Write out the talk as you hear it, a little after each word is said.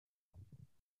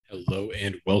Hello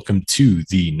and welcome to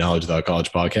the Knowledge Without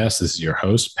College podcast. This is your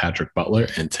host, Patrick Butler,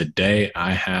 and today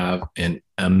I have an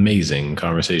amazing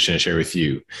conversation to share with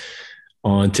you.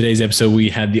 On today's episode, we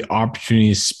had the opportunity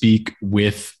to speak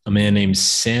with a man named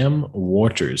Sam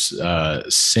Waters.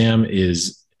 Sam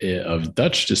is of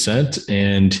Dutch descent,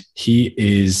 and he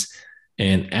is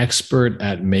an expert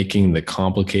at making the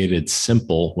complicated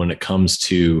simple when it comes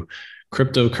to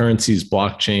cryptocurrencies,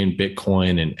 blockchain,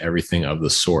 Bitcoin, and everything of the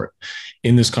sort.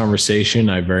 In this conversation,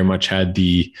 I very much had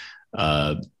the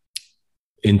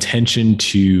intention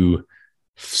to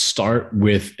start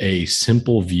with a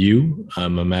simple view.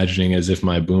 I'm imagining as if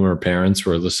my boomer parents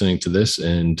were listening to this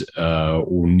and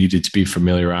needed to be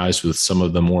familiarized with some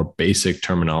of the more basic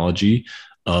terminology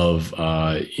of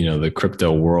the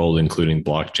crypto world, including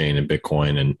blockchain and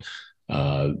Bitcoin and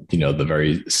the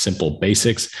very simple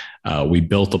basics. We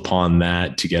built upon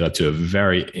that to get up to a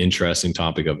very interesting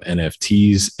topic of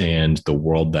NFTs and the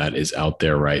world that is out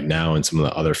there right now and some of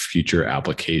the other future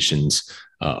applications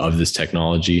of this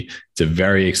technology. It's a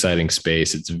very exciting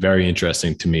space. It's very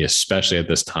interesting to me, especially at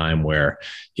this time where,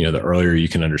 the earlier you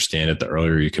can understand it, the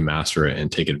earlier you can master it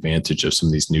and take advantage of some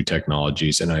of these new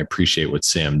technologies. And I appreciate what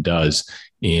Sam does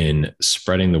in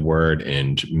spreading the word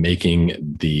and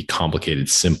making the complicated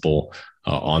simple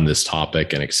on this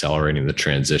topic and accelerating the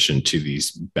transition to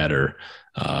these better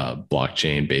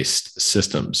blockchain-based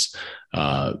systems.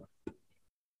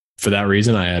 For that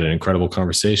reason, I had an incredible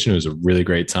conversation. It was a really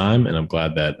great time, and I'm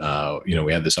glad that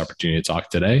we had this opportunity to talk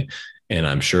today, and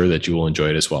I'm sure that you will enjoy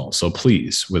it as well. So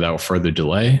please, without further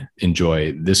delay,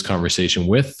 enjoy this conversation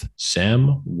with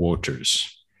Sam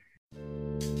Waters.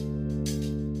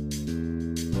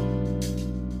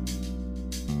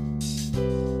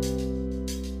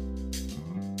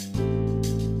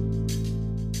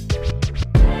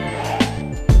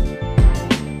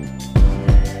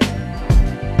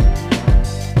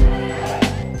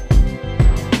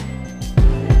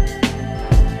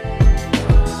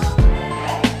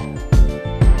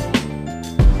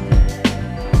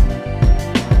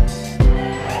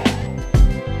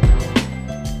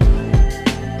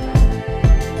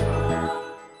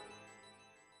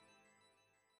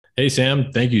 Hey,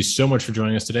 Sam, thank you so much for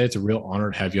joining us today. It's a real honor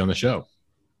to have you on the show.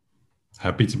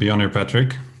 Happy to be on here,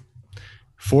 Patrick.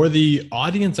 For the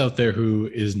audience out there who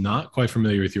is not quite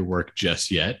familiar with your work just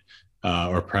yet,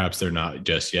 or perhaps they're not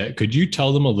just yet, could you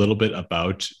tell them a little bit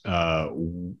about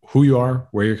who you are,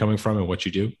 where you're coming from, and what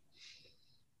you do?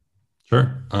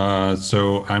 Sure.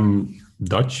 So I'm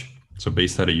Dutch, so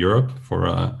based out of Europe,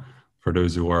 for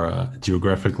those who are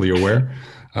geographically aware.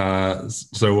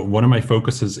 So one of my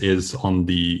focuses is on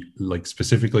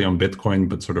specifically on Bitcoin,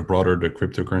 but sort of broader the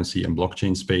cryptocurrency and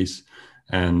blockchain space.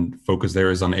 And focus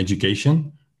there is on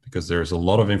education, because there's a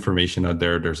lot of information out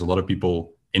there. There's a lot of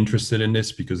people interested in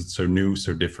this because it's so new,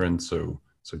 so different, so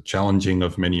challenging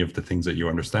of many of the things that you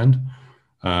understand.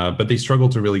 But they struggle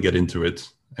to really get into it.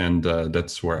 And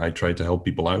that's where I try to help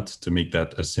people out to make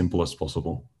that as simple as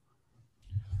possible.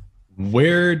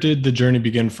 Where did the journey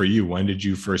begin for you? When did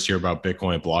you first hear about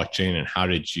Bitcoin and blockchain, and how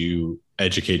did you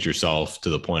educate yourself to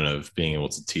the point of being able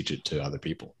to teach it to other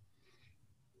people?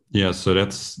 Yeah, so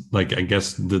that's I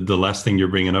guess the last thing you're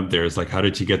bringing up there is how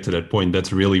did you get to that point?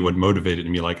 That's really what motivated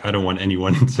me. I don't want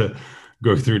anyone to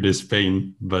go through this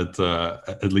pain, but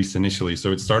at least initially.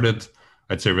 So it started,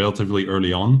 I'd say, relatively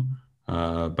early on,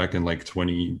 back in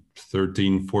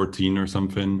 2013, 14 or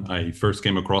something. I first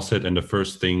came across it, and the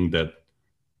first thing that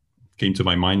came to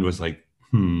my mind was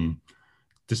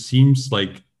this seems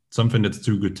like something that's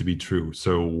too good to be true.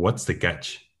 So what's the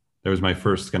catch? That was my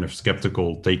first kind of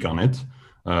skeptical take on it,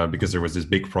 because there was this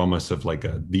big promise of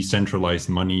a decentralized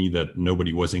money that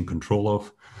nobody was in control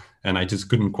of. And I just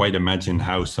couldn't quite imagine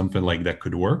how something like that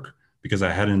could work, because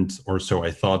I hadn't, or so I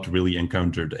thought, really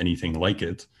encountered anything like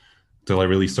it until I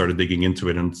really started digging into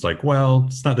it. And it's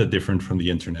it's not that different from the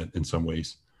internet in some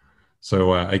ways.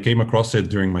 So I came across it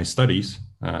during my studies.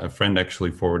 A friend actually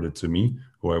forwarded to me,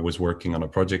 who I was working on a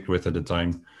project with at the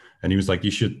time. And he was like, you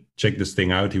should check this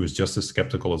thing out. He was just as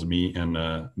skeptical as me.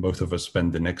 And both of us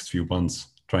spent the next few months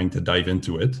trying to dive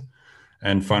into it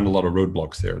and found a lot of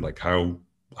roadblocks there.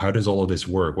 How does all of this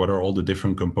work? What are all the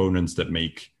different components that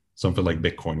make something like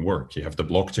Bitcoin work? You have the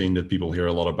blockchain that people hear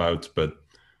a lot about, but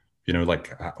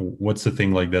what's the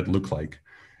thing like that look like?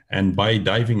 And by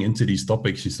diving into these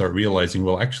topics, you start realizing,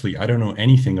 well, actually, I don't know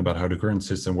anything about how the current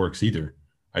system works either.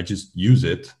 I just use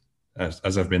it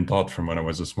as I've been taught from when I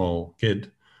was a small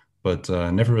kid, but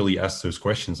never really asked those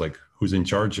questions like who's in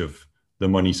charge of the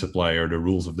money supply or the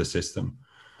rules of the system.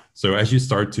 So as you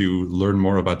start to learn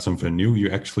more about something new, you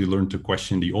actually learn to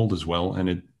question the old as well. And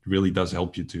it really does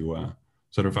help you to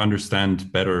sort of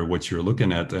understand better what you're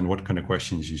looking at and what kind of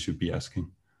questions you should be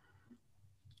asking.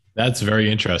 That's very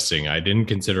interesting. I didn't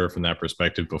consider it from that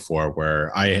perspective before,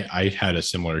 where I had a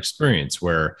similar experience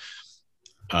where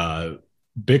uh,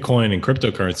 Bitcoin and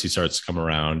cryptocurrency starts to come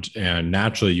around, and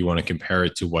naturally you want to compare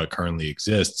it to what currently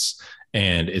exists.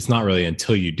 And it's not really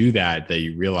until you do that that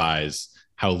you realize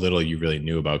how little you really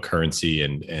knew about currency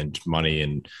and money,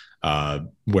 and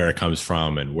where it comes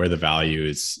from and where the value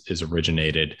is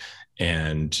originated.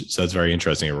 And so that's very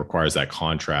interesting. It requires that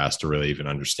contrast to really even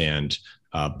understand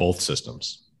both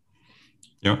systems.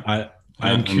 Yeah.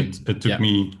 I'm it took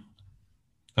me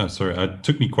it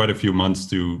took me quite a few months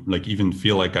to like even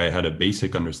feel like I had a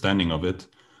basic understanding of it,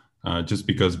 just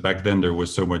because back then there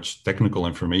was so much technical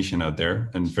information out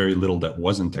there and very little that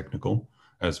wasn't technical,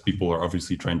 as people are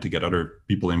obviously trying to get other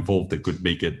people involved that could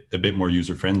make it a bit more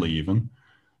user friendly even.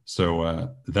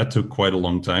 So that took quite a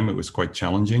long time. It was quite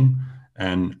challenging.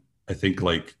 And I think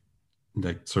like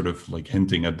sort of like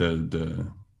hinting at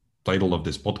the title of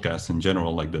this podcast in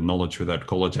general, like the knowledge without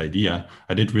college idea,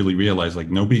 I did really realize like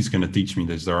nobody's going to teach me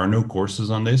this. There are no courses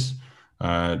on this.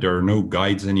 There are no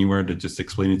guides anywhere that just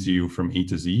explain it to you from A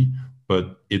to Z.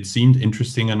 But it seemed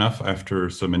interesting enough after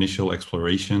some initial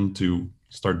exploration to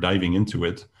start diving into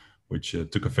it, which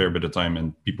took a fair bit of time,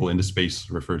 and people in the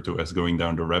space refer to as going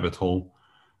down the rabbit hole.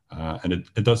 And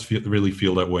it does really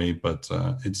feel that way, but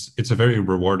it's a very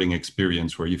rewarding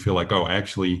experience where you feel like, oh, I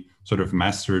actually sort of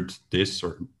mastered this,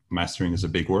 or mastering is a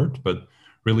big word, but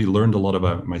really learned a lot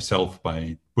about myself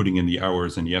by putting in the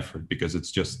hours and the effort, because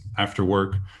it's just after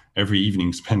work every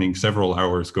evening spending several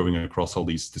hours going across all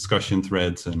these discussion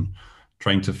threads and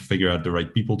trying to figure out the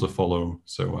right people to follow.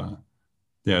 So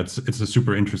yeah, it's a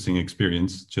super interesting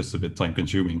experience, just a bit time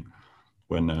consuming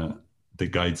when the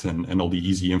guides and all the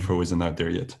easy info isn't out there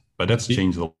yet. But that's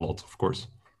changed a lot, of course.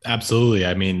 Absolutely.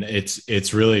 I mean,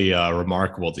 it's really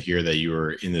remarkable to hear that you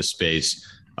were in this space,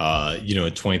 in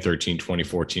 2013,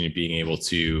 2014, and being able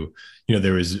to,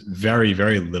 there was very,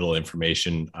 very little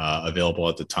information available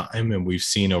at the time. And we've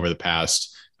seen over the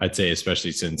past, I'd say,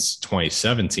 especially since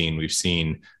 2017, we've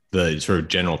seen the sort of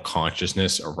general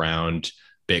consciousness around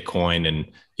Bitcoin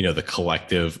and, the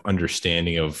collective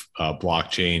understanding of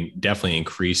blockchain definitely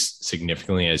increased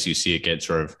significantly as you see it get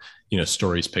sort of,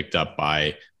 stories picked up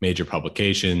by major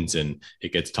publications, and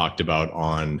it gets talked about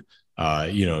on,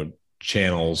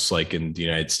 channels like in the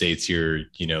United States here,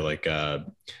 like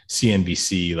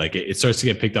CNBC, like it starts to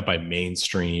get picked up by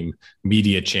mainstream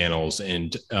media channels,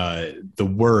 and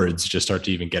the words just start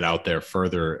to even get out there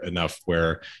further enough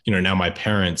where, now my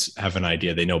parents have an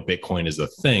idea. They know Bitcoin is a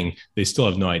thing. They still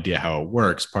have no idea how it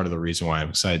works. Part of the reason why I'm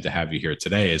excited to have you here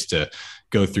today is to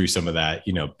go through some of that,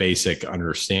 basic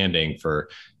understanding for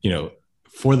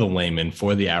the layman,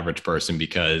 for the average person,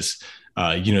 because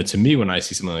to me, when I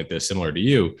see something like this, similar to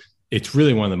you, it's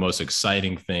really one of the most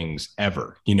exciting things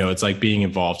ever. It's like being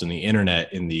involved in the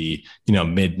internet in the,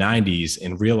 mid 90s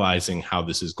and realizing how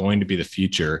this is going to be the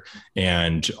future,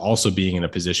 and also being in a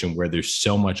position where there's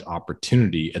so much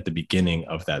opportunity at the beginning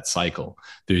of that cycle.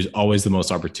 There's always the most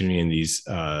opportunity in these,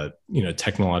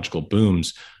 technological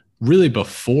booms, really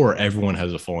before everyone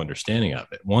has a full understanding of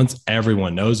it. Once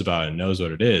everyone knows about it and knows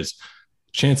what it is,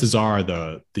 chances are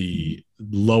the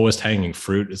lowest hanging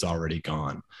fruit is already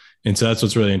gone. And so that's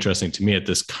what's really interesting to me at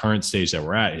this current stage that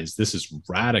we're at, is this is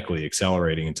radically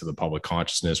accelerating into the public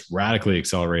consciousness, radically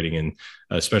accelerating in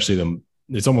especially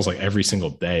it's almost like every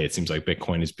single day, it seems like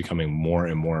Bitcoin is becoming more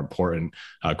and more important.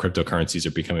 Cryptocurrencies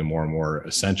are becoming more and more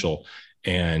essential.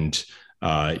 And,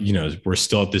 we're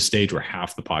still at this stage where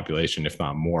half the population, if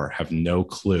not more, have no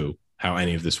clue how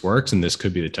any of this works. And this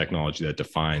could be the technology that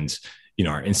defines,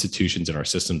 our institutions and our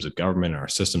systems of government and our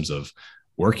systems of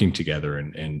working together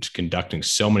and conducting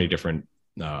so many different,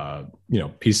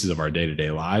 pieces of our day-to-day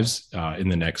lives in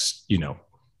the next,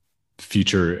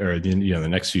 future, or the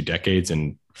next few decades,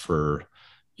 and for,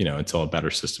 until a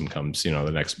better system comes, the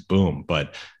next boom.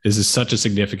 But this is such a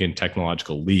significant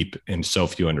technological leap, and so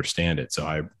few understand it. So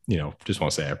I, just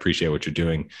want to say I appreciate what you're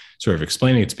doing, sort of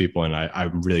explaining it to people. And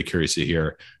I'm really curious to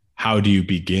hear, how do you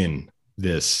begin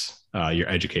this, your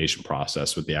education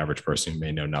process with the average person who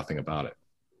may know nothing about it?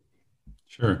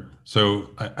 Sure. So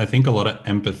I think a lot of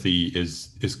empathy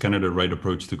is kind of the right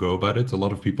approach to go about it. A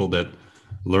lot of people that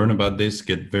learn about this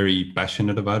get very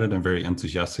passionate about it and very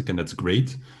enthusiastic, and that's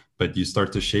great. But you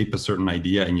start to shape a certain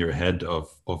idea in your head of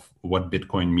what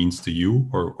Bitcoin means to you,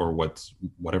 or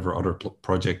whatever other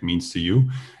project means to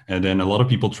you. And then a lot of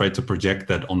people try to project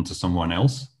that onto someone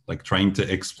else, like trying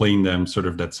to explain them sort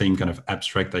of that same kind of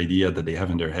abstract idea that they have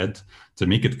in their head, to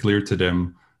make it clear to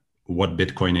them what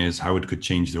Bitcoin is, how it could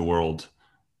change the world.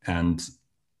 And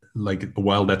like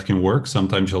while that can work,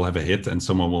 sometimes you'll have a hit and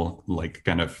someone will like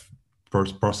kind of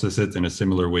first process it in a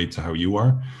similar way to how you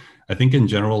are. I think in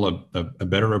general, a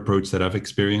better approach that I've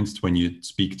experienced when you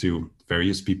speak to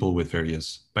various people with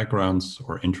various backgrounds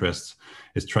or interests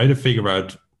is try to figure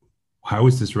out how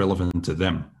is this relevant to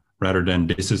them rather than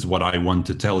this is what I want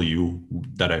to tell you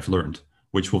that I've learned,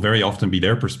 which will very often be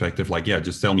their perspective. Like, yeah,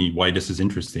 just tell me why this is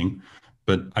interesting.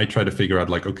 But I try to figure out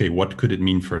like, okay, what could it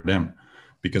mean for them?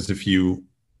 Because if you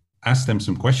ask them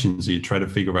some questions, you try to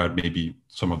figure out maybe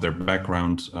some of their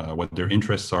background, what their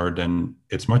interests are, then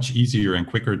it's much easier and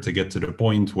quicker to get to the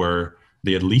point where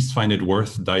they at least find it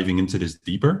worth diving into this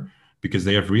deeper because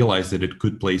they have realized that it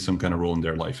could play some kind of role in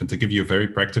their life. And to give you a very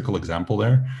practical example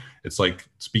there, it's like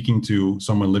speaking to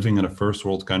someone living in a first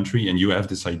world country and you have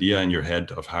this idea in your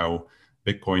head of how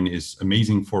Bitcoin is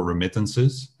amazing for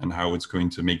remittances and how it's going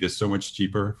to make this so much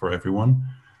cheaper for everyone.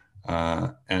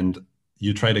 And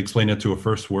you try to explain it to a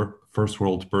first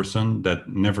world person that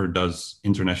never does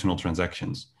international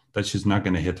transactions. That's just not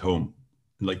going to hit home.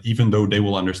 Like, even though they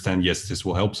will understand, yes, this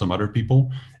will help some other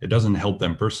people, it doesn't help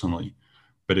them personally.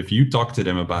 But if you talk to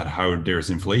them about how there's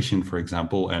inflation, for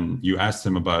example, and you ask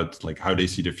them about like how they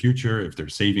see the future, if they're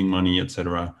saving money,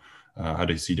 etc., how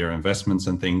they see their investments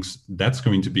and things, that's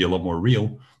going to be a lot more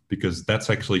real because that's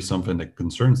actually something that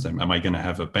concerns them. Am I going to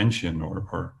have a pension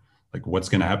or like what's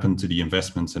going to happen to the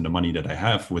investments and the money that I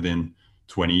have within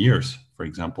 20 years, for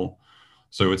example?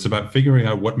 So it's about figuring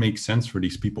out what makes sense for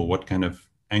these people. What kind of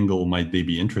angle might they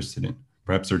be interested in?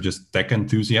 Perhaps they're just tech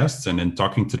enthusiasts, and then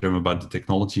talking to them about the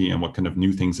technology and what kind of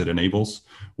new things it enables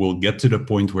will get to the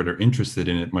point where they're interested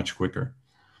in it much quicker.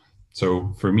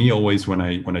 So for me, always when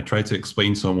I try to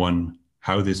explain someone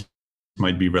how this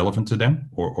might be relevant to them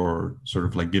or sort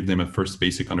of like give them a first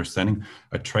basic understanding,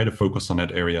 I try to focus on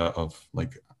that area of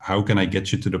like, how can I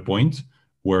get you to the point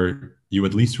where you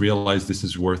at least realize this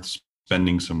is worth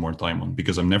spending some more time on?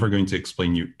 Because I'm never going to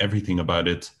explain you everything about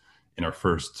it in our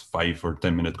first 5 or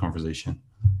 10 minute conversation.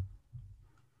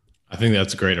 I think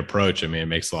that's a great approach. I mean, it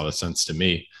makes a lot of sense to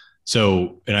me.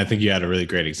 So, and I think you had a really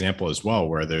great example as well,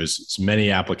 where there's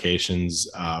many applications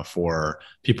for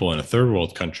people in a third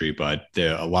world country, but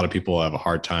a lot of people have a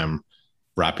hard time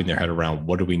wrapping their head around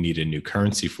what do we need a new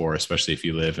currency for, especially if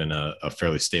you live in a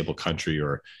fairly stable country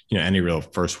or, any real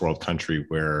first world country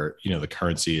where, the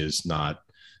currency is not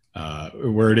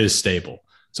where it is stable.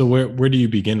 So where do you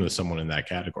begin with someone in that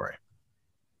category?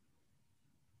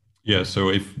 Yeah, so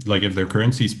if their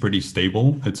currency is pretty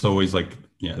stable, it's always like,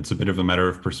 yeah, it's a bit of a matter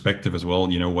of perspective as well.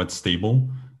 What's stable?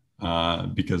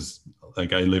 Because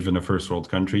like I live in a first world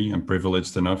country, I'm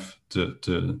privileged enough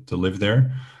to live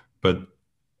there, but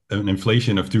an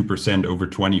inflation of 2% over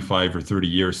 25 or 30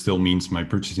 years still means my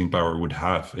purchasing power would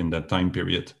halve in that time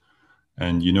period.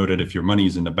 And you know that if your money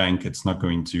is in the bank, it's not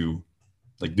going to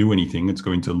like do anything. It's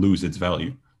going to lose its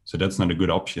value. So that's not a good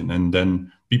option. And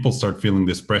then people start feeling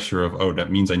this pressure of, oh,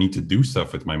 that means I need to do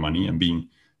stuff with my money and being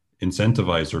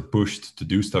incentivized or pushed to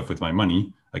do stuff with my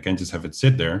money. I can't just have it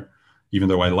sit there, even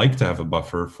though I like to have a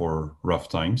buffer for rough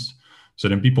times. So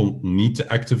then people need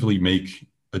to actively make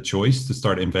a choice to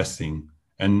start investing.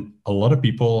 And a lot of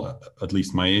people, at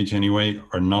least my age anyway,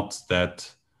 are not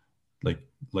that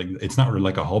like it's not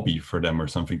like a hobby for them or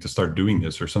something to start doing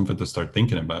this or something to start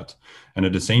thinking about. And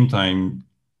at the same time,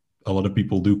 a lot of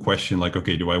people do question like,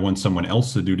 okay, do I want someone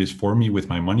else to do this for me with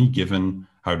my money, given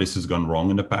how this has gone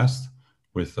wrong in the past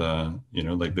with,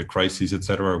 like the crises, et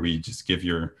cetera, where you just give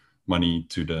your money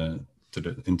into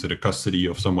the custody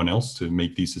of someone else to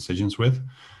make these decisions with.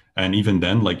 And even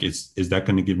then, like, is that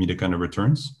going to give me the kind of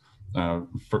returns?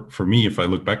 For me, if I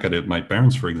look back at it, my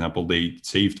parents, for example, they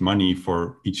saved money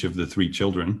for each of the 3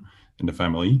 children in the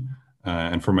family.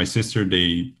 And for my sister,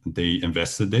 they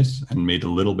invested this and made a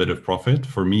little bit of profit.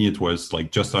 For me, it was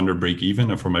like just under break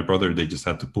even. And for my brother, they just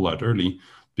had to pull out early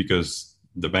because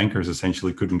the bankers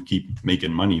essentially couldn't keep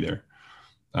making money there.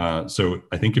 So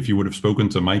I think if you would have spoken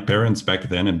to my parents back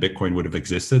then and Bitcoin would have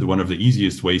existed, one of the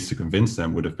easiest ways to convince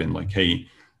them would have been like, hey,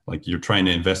 like you're trying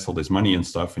to invest all this money and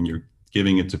stuff and you're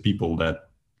giving it to people that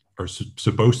are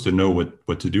supposed to know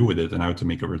what to do with it and how to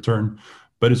make a return.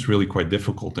 But it's really quite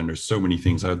difficult and there's so many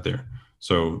things out there.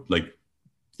 So like,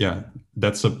 yeah,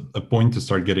 that's a point to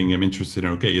start getting them interested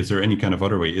in, okay, is there any kind of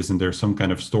other way? Isn't there some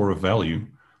kind of store of value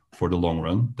for the long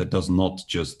run that does not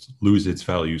just lose its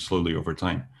value slowly over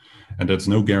time? And that's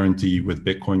no guarantee with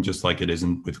Bitcoin, just like it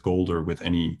isn't with gold or with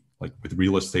any, like with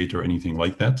real estate or anything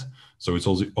like that. So it's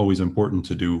also always important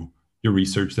to do your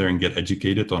research there and get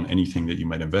educated on anything that you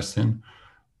might invest in.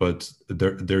 But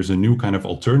there's a new kind of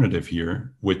alternative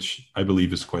here, which I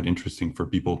believe is quite interesting for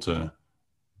people to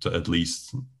at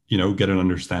least, get an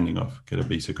understanding of, get a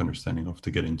basic understanding of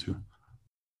to get into.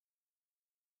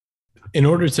 In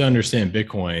order to understand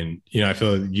Bitcoin, I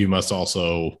feel like you must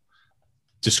also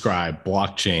describe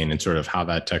blockchain and sort of how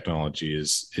that technology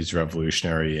is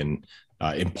revolutionary and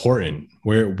important.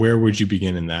 Where would you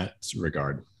begin in that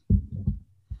regard?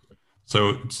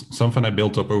 So it's something I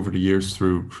built up over the years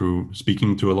through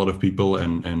speaking to a lot of people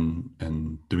and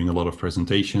doing a lot of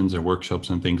presentations and workshops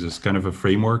and things. Is kind of a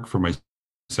framework for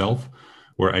myself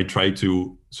where I try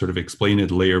to sort of explain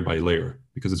it layer by layer,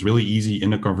 because it's really easy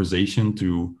in a conversation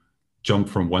to jump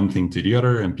from one thing to the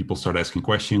other and people start asking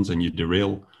questions and you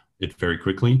derail it very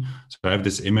quickly. So I have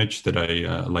this image that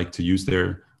I like to use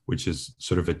there, which is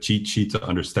sort of a cheat sheet to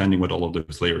understanding what all of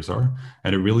those layers are.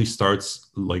 And it really starts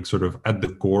like sort of at the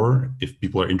core, if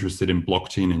people are interested in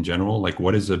blockchain in general, like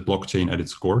what is a blockchain at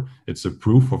its core? It's a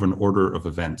proof of an order of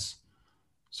events.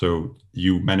 So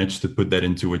you manage to put that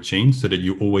into a chain so that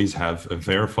you always have a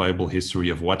verifiable history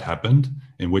of what happened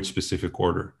in which specific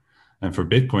order. And for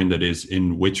Bitcoin, that is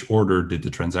in which order did the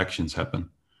transactions happen.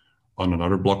 On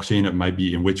another blockchain, it might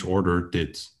be in which order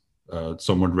did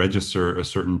someone register a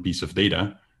certain piece of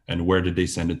data and where did they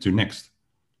send it to next.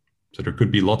 So there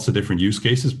could be lots of different use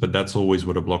cases, but that's always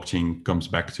what a blockchain comes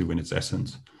back to in its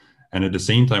essence. And at the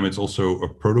same time, it's also a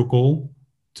protocol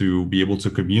to be able to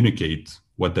communicate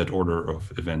what that order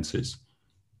of events is.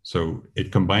 So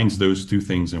it combines those two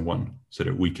things in one, so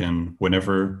that we can,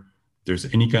 whenever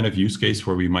there's any kind of use case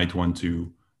where we might want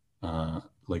to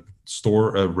like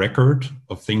store a record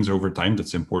of things over time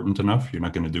that's important enough. You're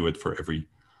not going to do it for every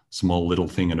small little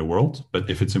thing in the world, but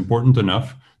if it's important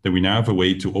enough, then we now have a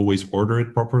way to always order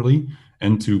it properly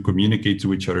and to communicate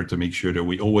to each other to make sure that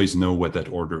we always know what that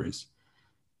order is.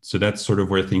 So that's sort of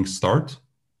where things start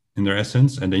in their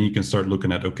essence. And then you can start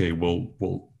looking at, okay,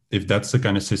 well, if that's the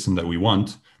kind of system that we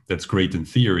want, that's great in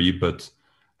theory, but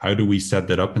how do we set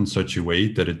that up in such a way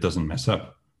that it doesn't mess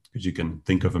up? Because you can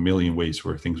think of a million ways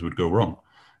where things would go wrong.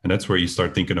 And that's where you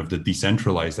start thinking of the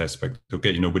decentralized aspect.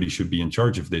 Okay, nobody should be in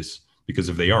charge of this, because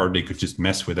if they are, they could just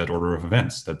mess with that order of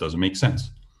events. That doesn't make sense.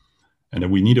 And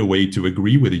then we need a way to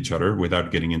agree with each other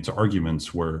without getting into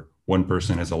arguments where one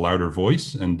person has a louder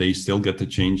voice and they still get to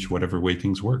change whatever way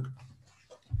things work.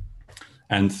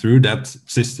 And through that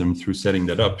system, through setting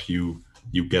that up, you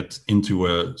get into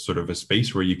a sort of a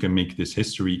space where you can make this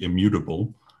history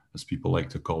immutable, as people like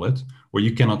to call it, where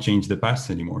you cannot change the past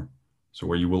anymore. So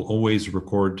where you will always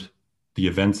record the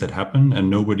events that happen and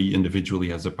nobody individually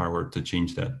has the power to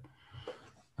change that.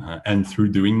 And through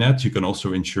doing that, you can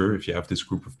also ensure, if you have this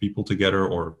group of people together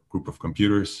or group of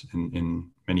computers in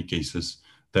many cases,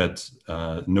 that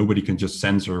nobody can just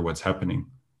censor what's happening.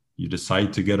 You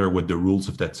decide together what the rules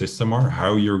of that system are,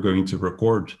 how you're going to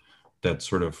record that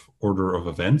sort of order of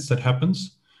events that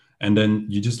happens, and then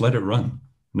you just let it run.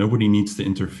 Nobody needs to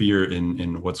interfere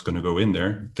in what's going to go in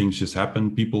there. Things just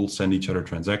happen. People send each other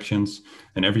transactions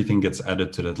and everything gets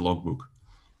added to that logbook.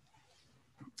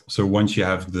 So once you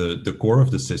have the core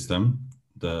of the system,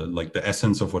 the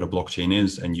essence of what a blockchain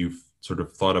is, and you've sort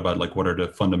of thought about like what are the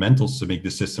fundamentals to make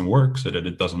the system work so that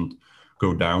it doesn't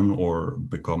go down or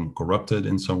become corrupted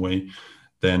in some way,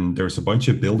 then there's a bunch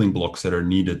of building blocks that are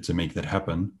needed to make that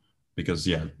happen. Because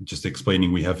just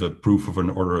explaining we have a proof of an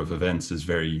order of events is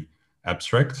very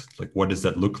abstract. Like, what does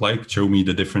that look like? Show me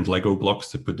the different Lego blocks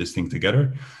to put this thing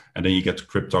together. And then you get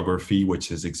cryptography, which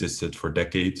has existed for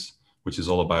decades, which is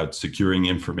all about securing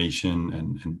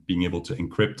information and being able to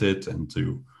encrypt it and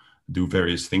to do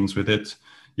various things with it.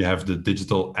 You have the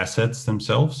digital assets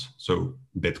themselves. So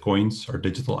Bitcoins are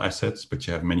digital assets, but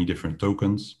you have many different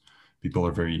tokens. People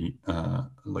are very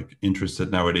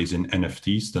interested nowadays in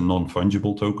NFTs, the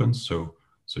non-fungible tokens. So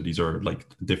these are like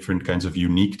different kinds of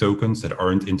unique tokens that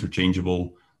aren't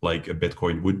interchangeable like a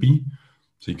Bitcoin would be.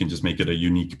 So you can just make it a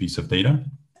unique piece of data.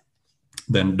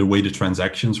 Then the way the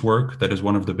transactions work, that is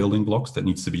one of the building blocks that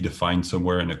needs to be defined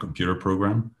somewhere in a computer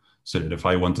program. So that if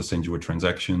I want to send you a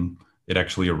transaction, it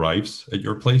actually arrives at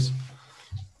your place.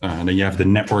 And then you have the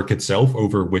network itself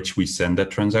over which we send that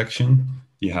transaction.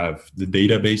 You have the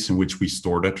database in which we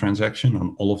store that transaction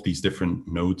on all of these different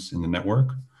nodes in the network.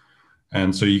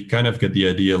 And so you kind of get the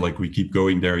idea, like we keep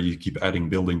going there, you keep adding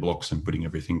building blocks and putting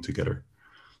everything together.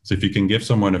 So if you can give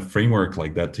someone a framework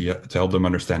like that to help them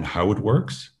understand how it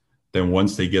works, then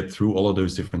once they get through all of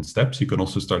those different steps, you can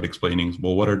also start explaining,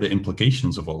 well, what are the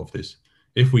implications of all of this?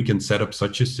 If we can set up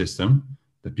such a system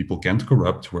that people can't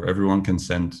corrupt, where everyone can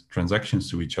send transactions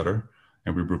to each other,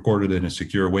 and we record it in a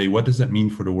secure way, what does that mean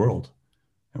for the world?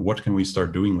 And what can we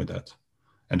start doing with that?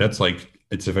 And that's like,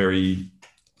 it's a very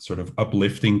sort of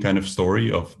uplifting kind of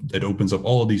story of it opens up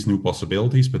all of these new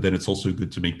possibilities, but then it's also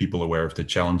good to make people aware of the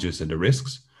challenges and the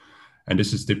risks. And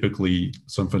this is typically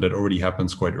something that already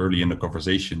happens quite early in the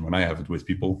conversation when I have it with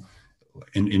people.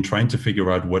 In trying to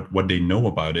figure out what they know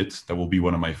about it, that will be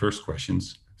one of my first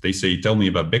questions. If they say, tell me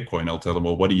about Bitcoin, I'll tell them,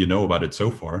 well, what do you know about it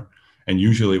so far? And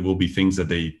usually it will be things that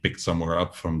they picked somewhere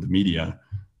up from the media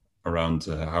around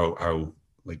how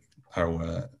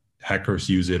hackers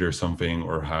use it or something,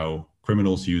 or how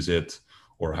criminals use it,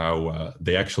 or how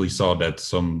they actually saw that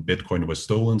some Bitcoin was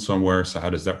stolen somewhere. So how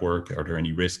does that work? Are there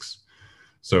any risks?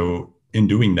 So in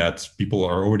doing that, people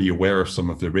are already aware of some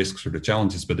of the risks or the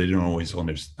challenges, but they don't always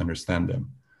understand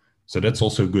them. So that's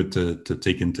also good to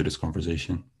take into this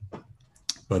conversation.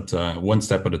 But one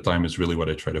step at a time is really what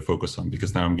I try to focus on,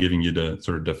 because now I'm giving you the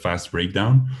sort of the fast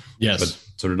breakdown. Yes. But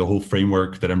sort of the whole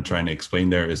framework that I'm trying to explain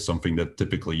there is something that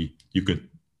typically you could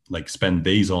like spend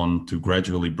days on to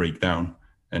gradually break down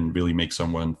and really make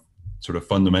someone sort of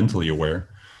fundamentally aware.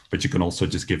 But you can also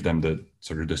just give them the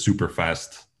sort of the super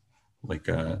fast, like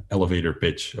elevator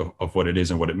pitch of what it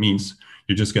is and what it means.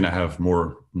 You're just going to have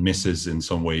more misses in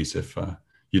some ways if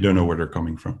you don't know where they're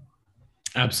coming from.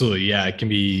 Absolutely. Yeah. It can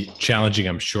be challenging,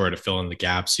 I'm sure, to fill in the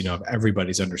gaps, of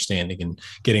everybody's understanding and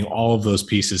getting all of those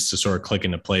pieces to sort of click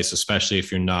into place, especially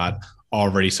if you're not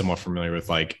already somewhat familiar with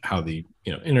like how the,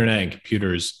 internet and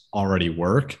computers already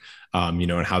work,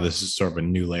 and how this is sort of a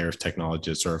new layer of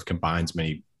technology that sort of combines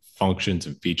many functions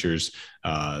and features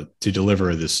to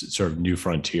deliver this sort of new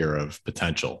frontier of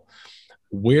potential.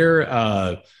 Where,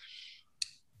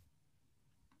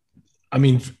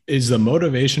 is the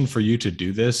motivation for you to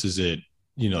do this? Is it,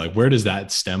 like, where does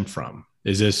that stem from?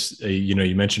 Is this,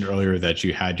 you mentioned earlier that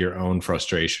you had your own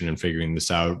frustration in figuring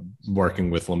this out, working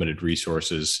with limited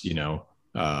resources,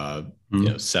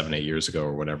 7-8 years ago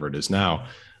or whatever it is now.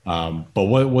 But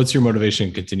what's your motivation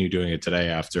to continue doing it today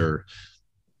after,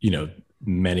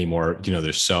 many more,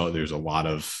 there's a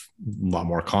lot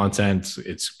more content.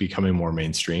 It's becoming more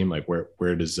mainstream. Like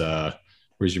where's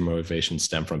your motivation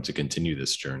stem from to continue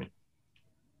this journey?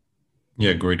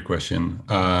 Yeah, great question.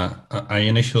 I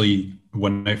initially,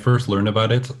 when I first learned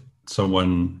about it,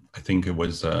 someone, I think it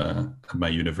was at my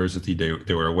university,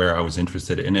 they were aware I was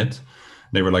interested in it.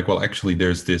 They were like, well, actually,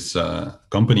 there's this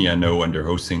company I know, and they're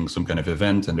hosting some kind of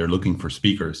event, and they're looking for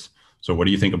speakers. So what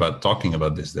do you think about talking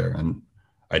about this there? And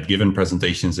I'd given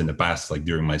presentations in the past, like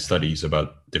during my studies,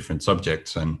 about different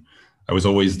subjects. And I was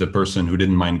always the person who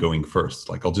didn't mind going first.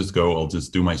 Like, I'll just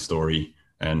do my story.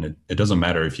 And it doesn't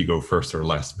matter if you go first or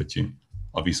last, but you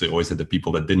obviously always had the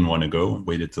people that didn't want to go and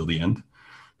waited till the end.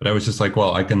 But I was just like,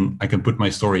 well, I can put my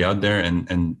story out there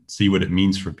and see what it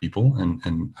means for people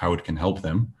and how it can help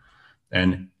them.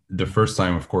 And the first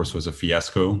time, of course, was a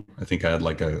fiasco. I think I had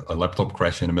like a laptop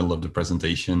crash in the middle of the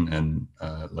presentation and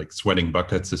like sweating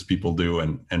buckets as people do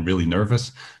and really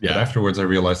nervous. Yeah. But afterwards, I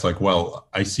realized like, well,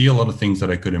 I see a lot of things that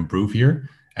I could improve here.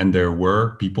 And there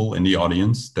were people in the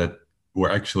audience that were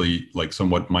actually like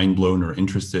somewhat mind blown or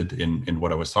interested in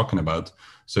what I was talking about.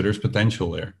 So there's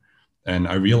potential there. And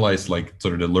I realized like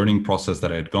sort of the learning process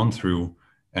that I had gone through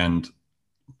and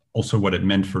also what it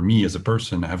meant for me as a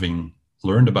person, having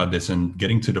learned about this and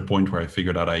getting to the point where I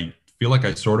figured out I feel like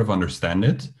I sort of understand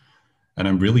it. And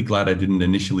I'm really glad I didn't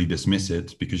initially dismiss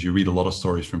it, because you read a lot of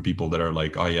stories from people that are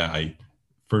like, oh yeah, I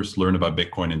first learned about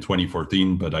Bitcoin in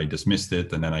 2014, but I dismissed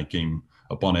it. And then I came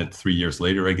upon it 3 years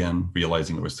later again,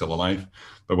 realizing it was still alive.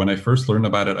 But when I first learned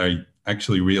about it, I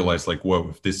actually realized like, whoa,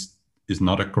 if this is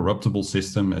not a corruptible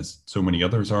system as so many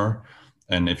others are,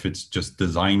 and if it's just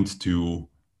designed to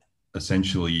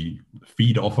essentially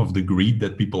feed off of the greed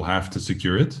that people have to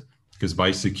secure it, because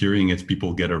by securing it,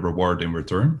 people get a reward in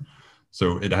return.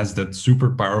 So it has that super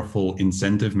powerful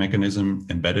incentive mechanism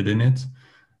embedded in it.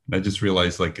 And I just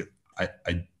realized like,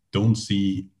 I don't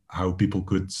see how people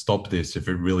could stop this if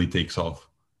it really takes off.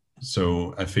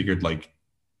 So I figured like,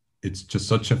 it's just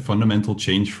such a fundamental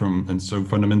change from, and so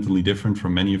fundamentally different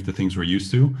from many of the things we're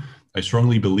used to. I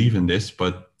strongly believe in this,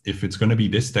 but if it's going to be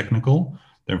this technical,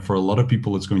 then for a lot of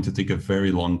people, it's going to take a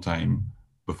very long time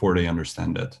before they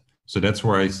understand it. So that's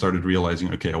where I started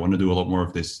realizing, okay, I want to do a lot more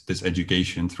of this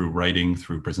education through writing,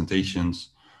 through presentations,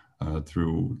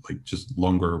 through like just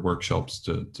longer workshops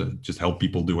to just help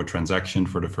people do a transaction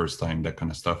for the first time, that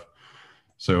kind of stuff.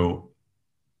 So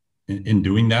in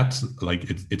doing that, like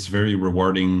it's very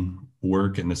rewarding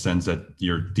work in the sense that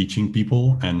you're teaching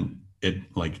people, and it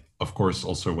like, of course,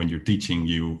 also when you're teaching,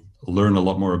 you learn a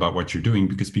lot more about what you're doing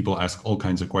because people ask all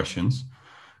kinds of questions.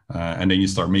 And then you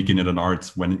start making it an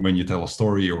art when you tell a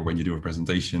story or when you do a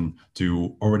presentation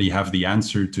to already have the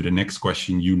answer to the next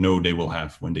question they will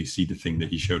have when they see the thing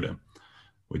that you show them,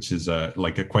 which is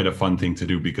like quite a fun thing to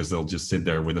do, because they'll just sit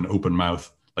there with an open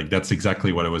mouth. Like, that's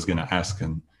exactly what I was going to ask,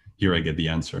 and here I get the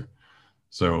answer.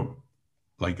 So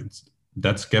like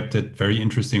that's kept it very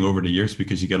interesting over the years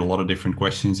because you get a lot of different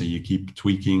questions and you keep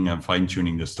tweaking and fine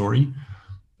tuning the story.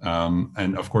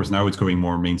 And of course, now it's going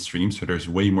more mainstream. So there's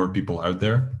way more people out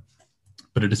there.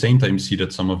 But at the same time, you see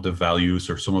that some of the values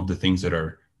or some of the things that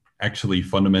are actually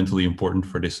fundamentally important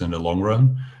for this in the long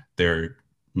run, they're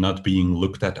not being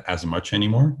looked at as much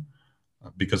anymore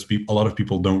because a lot of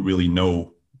people don't really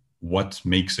know what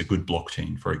makes a good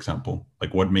blockchain, for example,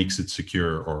 like what makes it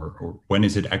secure or when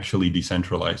is it actually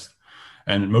decentralized.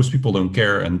 And most people don't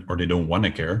care or they don't want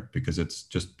to care because it's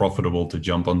just profitable to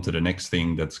jump onto the next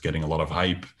thing that's getting a lot of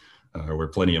hype, where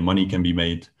plenty of money can be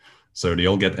made. So they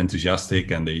all get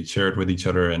enthusiastic and they share it with each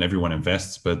other and everyone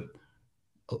invests, but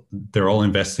they're all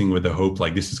investing with the hope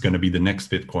like this is going to be the next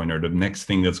Bitcoin or the next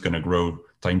thing that's going to grow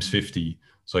times 50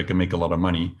 so I can make a lot of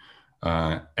money.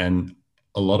 And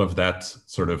a lot of that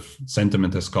sort of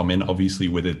sentiment has come in, obviously,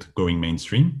 with it going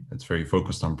mainstream. It's very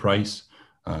focused on price.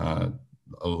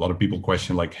 A lot of people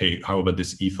question like, hey, how about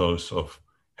this ethos of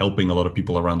helping a lot of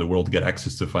people around the world get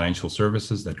access to financial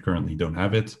services that currently don't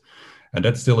have it? And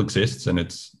that still exists. And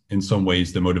it's in some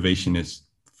ways, the motivation is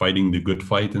fighting the good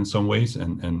fight in some ways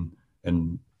and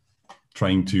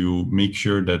trying to make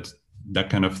sure that that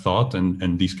kind of thought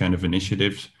and these kind of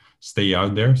initiatives stay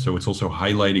out there. So it's also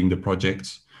highlighting the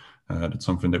projects. That's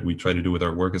something that we try to do with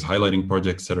our work, is highlighting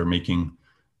projects that are making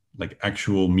like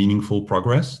actual meaningful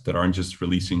progress, that aren't just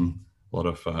releasing a lot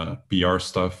of PR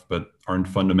stuff, but aren't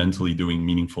fundamentally doing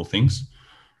meaningful things,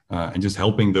 and just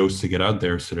helping those to get out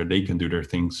there so that they can do their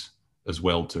things as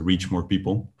well to reach more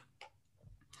people.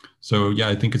 So yeah,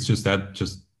 I think it's just that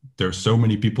there's so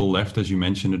many people left, as you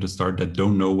mentioned at the start, that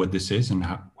don't know what this is and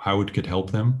how it could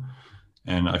help them.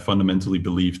 And I fundamentally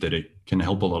believe that it can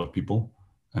help a lot of people.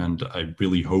 And I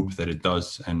really hope that it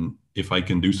does. And if I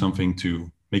can do something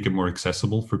to make it more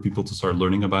accessible for people to start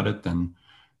learning about it, then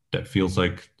that feels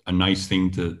like a nice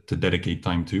thing to dedicate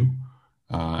time to.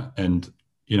 And,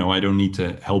 you know, I don't need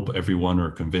to help everyone or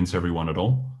convince everyone at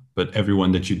all, but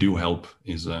everyone that you do help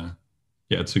is,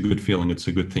 it's a good feeling. It's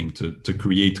a good thing to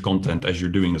create content as you're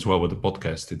doing as well with the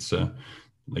podcast. It's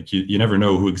like you never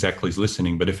know who exactly is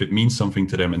listening, but if it means something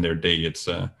to them in their day, it's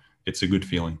a good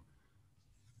feeling.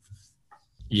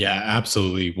 Yeah,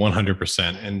 absolutely.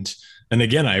 100%. And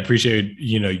again, I appreciate,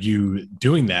 you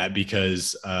doing that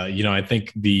because, I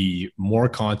think the more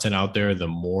content out there, the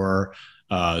more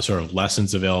sort of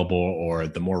lessons available or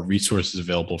the more resources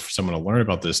available for someone to learn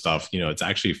about this stuff, it's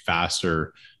actually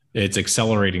faster. It's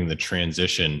accelerating the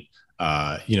transition,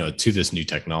 to this new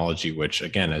technology, which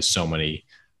again, has so many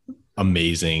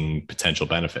amazing potential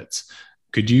benefits.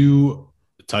 Could you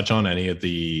touch on any of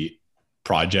the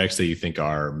projects that you think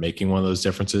are making one of those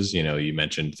differences? You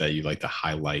mentioned that you like to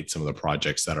highlight some of the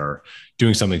projects that are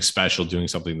doing something special, doing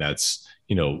something that's,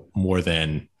 more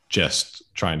than just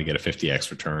trying to get a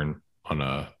 50x return on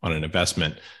an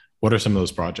investment. What are some of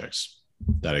those projects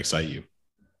that excite you?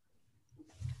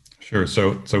 Sure.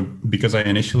 So because I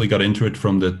initially got into it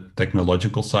from the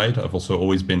technological side, I've also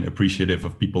always been appreciative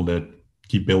of people that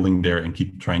keep building there and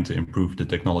keep trying to improve the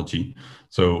technology.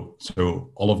 So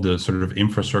all of the sort of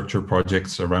infrastructure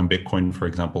projects around Bitcoin, for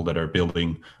example, that are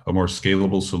building a more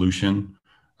scalable solution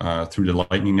through the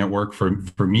Lightning Network.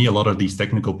 For me, a lot of these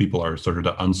technical people are sort of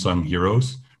the unsung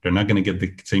heroes. They're not going to get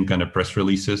the same kind of press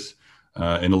releases.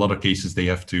 In a lot of cases, they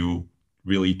have to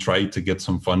really try to get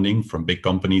some funding from big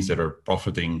companies that are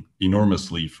profiting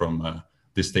enormously from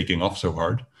this taking off so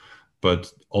hard.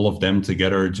 But all of them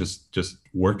together, just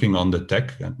working on the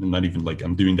tech, and not even like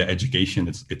I'm doing the education.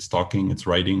 It's talking, it's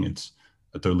writing, it's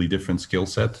a totally different skill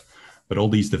set. But all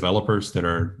these developers that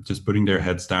are just putting their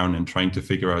heads down and trying to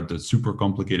figure out the super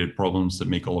complicated problems that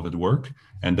make all of it work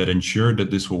and that ensure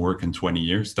that this will work in 20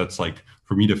 years. That's like,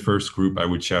 for me, the first group I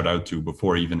would shout out to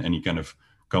before even any kind of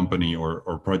company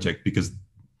or project, because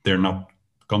they're not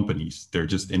companies. They're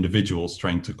just individuals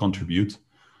trying to contribute.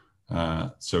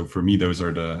 So for me, those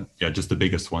are just the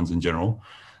biggest ones in general.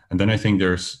 And then I think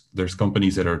there's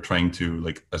companies that are trying to,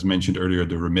 like, as mentioned earlier,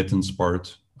 the remittance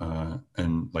part.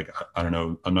 And like, I don't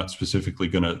know, I'm not specifically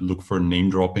going to look for name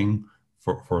dropping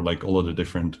for like all of the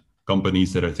different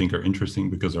companies that I think are interesting,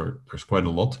 because there's quite a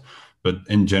lot. But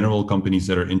in general, companies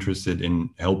that are interested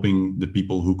in helping the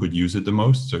people who could use it the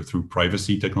most. So through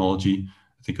privacy technology,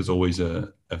 I think is always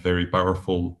a very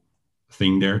powerful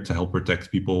thing there to help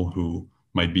protect people who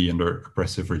might be under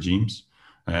oppressive regimes.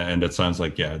 And that sounds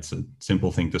like, it's a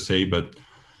simple thing to say, but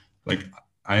like,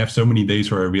 I have so many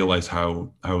days where I realize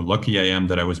how lucky I am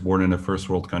that I was born in a first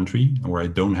world country where I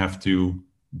don't have to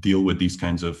deal with these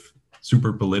kinds of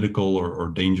super political or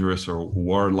dangerous or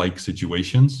war-like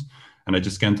situations. And I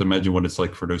just can't imagine what it's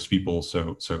like for those people.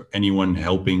 So anyone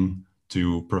helping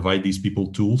to provide these people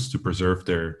tools to preserve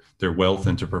their wealth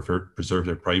and to preserve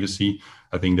their privacy.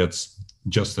 I think that's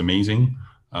just amazing.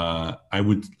 I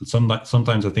would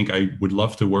sometimes I think I would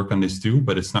love to work on this too,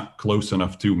 but it's not close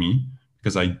enough to me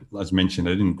because as mentioned,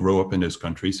 I didn't grow up in this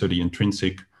country. So the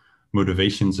intrinsic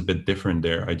motivation is a bit different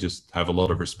there. I just have a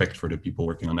lot of respect for the people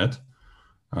working on that.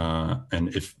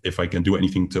 And if I can do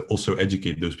anything to also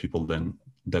educate those people, then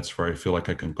that's where I feel like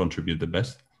I can contribute the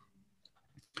best.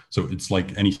 So it's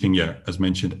like anything, yeah, as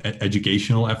mentioned,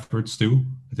 educational efforts too.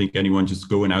 I think anyone just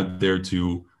going out there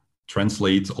to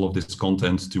translate all of this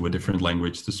content to a different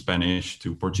language, to Spanish,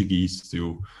 to Portuguese,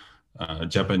 to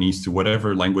Japanese, to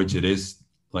whatever language it is,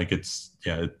 like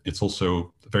it's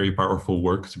also very powerful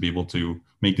work to be able to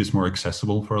make this more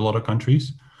accessible for a lot of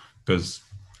countries, because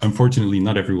unfortunately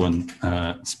not everyone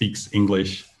speaks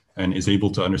English and is able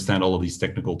to understand all of these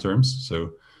technical terms.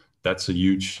 So that's a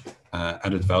huge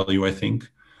added value, I think.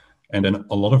 And then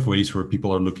a lot of ways where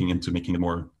people are looking into making it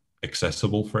more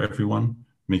accessible for everyone,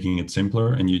 making it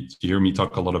simpler. And you hear me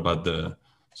talk a lot about the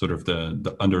sort of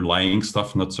the underlying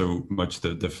stuff, not so much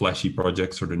the flashy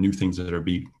projects or the new things that are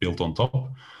being built on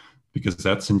top, because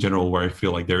that's in general where I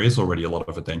feel like there is already a lot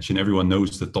of attention. Everyone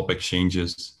knows the top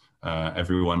exchanges.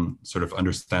 Everyone sort of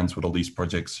understands what all these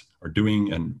projects are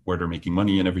doing and where they're making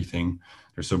money and everything.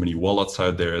 There's so many wallets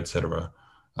out there, etc.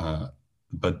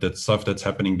 But that stuff that's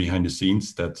happening behind the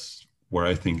scenes, that's where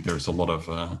I think there's a lot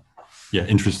of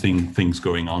interesting things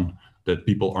going on that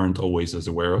people aren't always as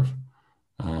aware of.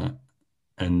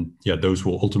 And those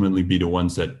will ultimately be the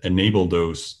ones that enable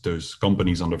those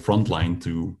companies on the front line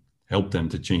to help them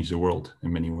to change the world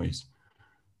in many ways.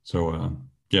 So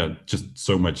just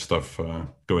so much stuff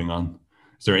going on.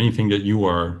 Is there anything that you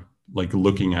are like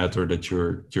looking at or that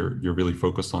you're really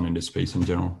focused on in this space in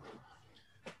general?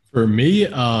 For me,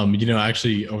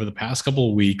 actually over the past couple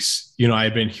of weeks,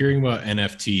 I've been hearing about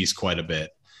NFTs quite a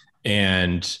bit,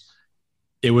 and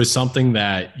it was something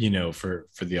that, for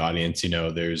the audience,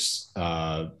 there's,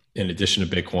 in addition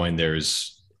to Bitcoin,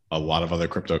 there's a lot of other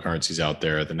cryptocurrencies out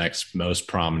there. The next most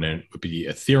prominent would be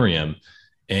Ethereum.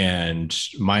 And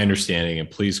my understanding, and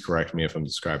please correct me if I'm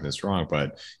describing this wrong,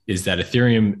 but is that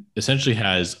Ethereum essentially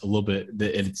has a little bit,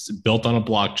 it's built on a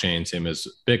blockchain, same as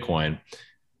Bitcoin,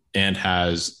 and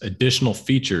has additional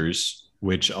features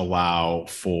which allow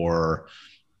for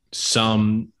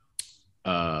some,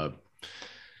 I'm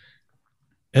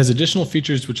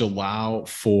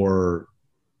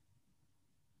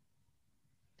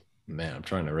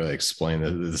trying to really explain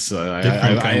this. I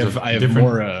have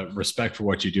more respect for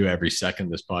what you do every second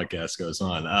this podcast goes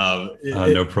on.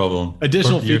 No problem.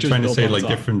 Additional features. You're trying to say like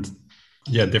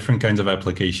different kinds of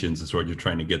applications is what you're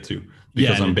trying to get to.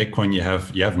 Because on Bitcoin, you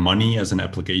have money as an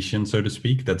application, so to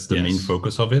speak. That's the main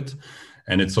focus of it.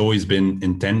 And it's always been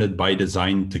intended by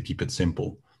design to keep it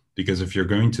simple. Because if you're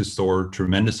going to store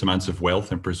tremendous amounts of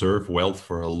wealth and preserve wealth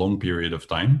for a long period of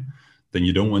time, then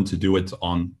you don't want to do it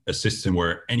on a system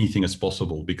where anything is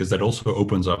possible, because that also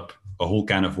opens up a whole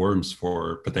can of worms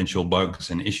for potential bugs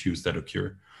and issues that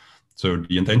occur. So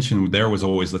the intention there was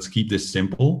always, let's keep this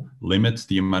simple, limit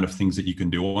the amount of things that you can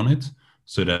do on it,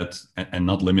 so that, and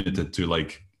not limit it to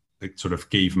like sort of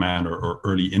caveman or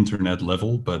early internet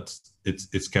level, but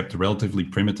it's kept relatively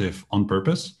primitive on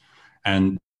purpose.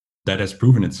 And that has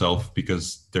proven itself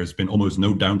because there's been almost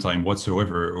no downtime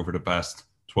whatsoever over the past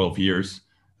 12 years.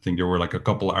 I think there were like a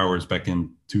couple hours back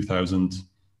in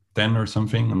 2010 or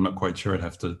something. I'm not quite sure. I'd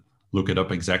have to look it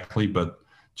up exactly, but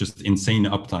just insane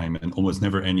uptime and almost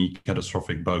never any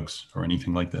catastrophic bugs or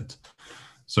anything like that.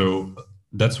 So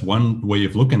that's one way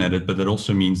of looking at it, but that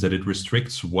also means that it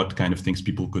restricts what kind of things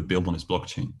people could build on this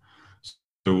blockchain.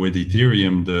 So with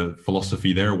Ethereum, the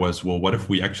philosophy there was, well, what if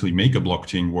we actually make a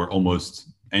blockchain where almost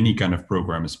any kind of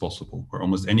program is possible, where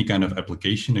almost any kind of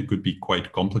application, it could be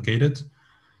quite complicated.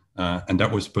 And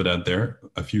that was put out there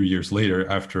a few years later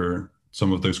after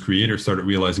some of those creators started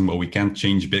realizing, well, we can't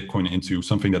change Bitcoin into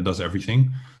something that does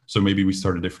everything. So maybe we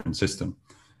start a different system.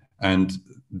 And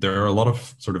there are a lot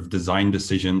of sort of design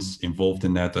decisions involved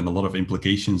in that and a lot of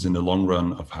implications in the long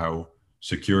run of how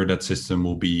secure that system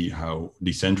will be, how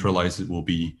decentralized it will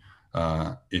be,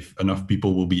 if enough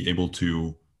people will be able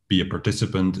to be a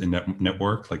participant in that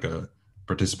network, like a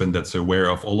participant that's aware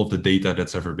of all of the data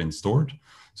that's ever been stored.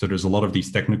 So there's a lot of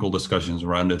these technical discussions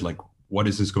around it, like what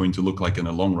is this going to look like in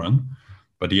the long run?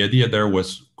 But the idea there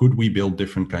was, could we build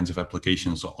different kinds of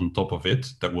applications on top of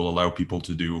it that will allow people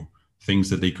to do things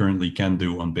that they currently can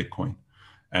do on Bitcoin?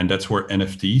 And that's where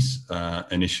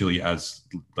NFTs initially, as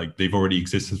like they've already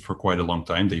existed for quite a long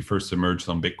time. They first emerged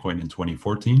on Bitcoin in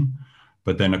 2014.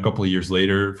 But then a couple of years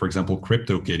later, for example,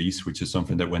 CryptoKitties, which is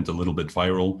something that went a little bit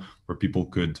viral, where people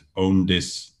could own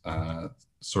this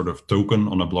sort of token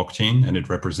on a blockchain, and it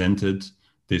represented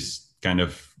this kind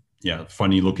of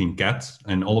funny looking cat.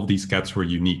 And all of these cats were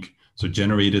unique. So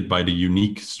generated by the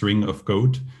unique string of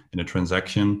code in a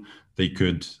transaction, they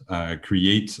could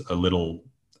create a little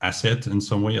asset in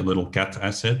some way, a little cat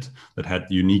asset that had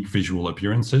unique visual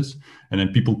appearances. And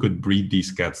then people could breed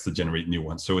these cats to generate new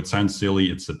ones. So it sounds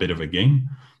silly, it's a bit of a game,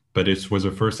 but it was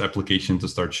a first application to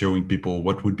start showing people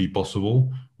what would be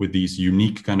possible with these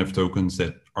unique kind of tokens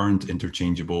that aren't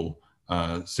interchangeable,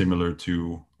 similar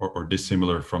to or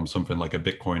dissimilar from something like a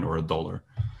Bitcoin or a dollar.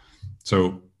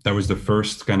 So that was the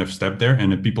first kind of step there.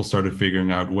 And then people started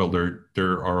figuring out, well,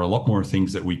 there are a lot more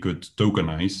things that we could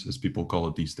tokenize, as people call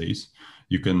it these days.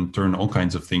 You can turn all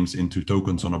kinds of things into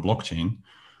tokens on a blockchain.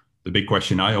 The big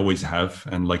question I always have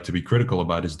and like to be critical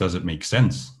about is, does it make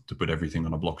sense to put everything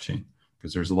on a blockchain?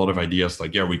 Because there's a lot of ideas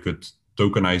like, we could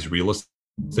tokenize real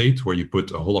estate, where you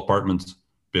put a whole apartment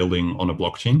building on a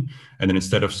blockchain. And then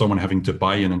instead of someone having to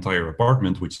buy an entire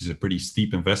apartment, which is a pretty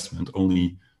steep investment,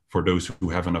 only for those who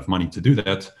have enough money to do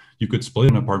that, you could split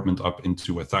an apartment up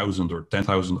into 1,000 or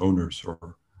 10,000 owners,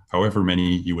 or however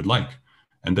many you would like.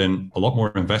 And then a lot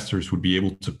more investors would be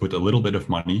able to put a little bit of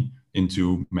money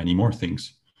into many more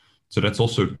things. So that's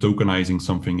also tokenizing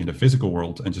something in the physical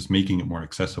world and just making it more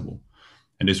accessible.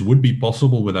 And this would be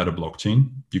possible without a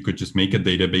blockchain. You could just make a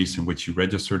database in which you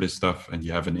register this stuff, and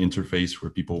you have an interface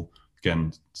where people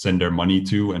can send their money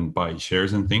to and buy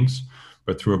shares and things.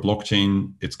 But through a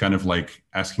blockchain, it's kind of like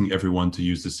asking everyone to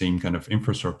use the same kind of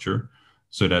infrastructure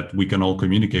so that we can all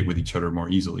communicate with each other more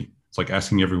easily. It's like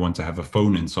asking everyone to have a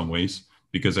phone in some ways,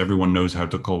 because everyone knows how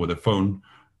to call with a phone,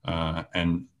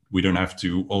 and we don't have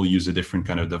to all use a different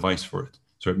kind of device for it.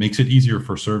 So it makes it easier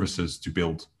for services to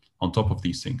build on top of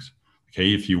these things.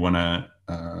 Okay, if you want to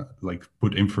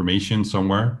put information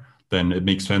somewhere, then it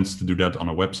makes sense to do that on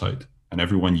a website, and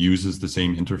everyone uses the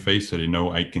same interface, so they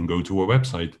know I can go to a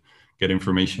website, get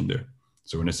information there.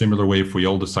 So in a similar way, if we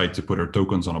all decide to put our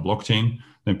tokens on a blockchain,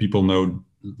 then people know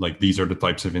like these are the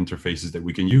types of interfaces that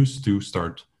we can use to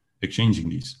start exchanging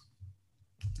these.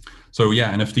 So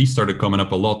NFTs started coming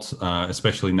up a lot,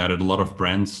 especially now that a lot of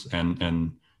brands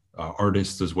and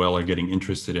artists as well are getting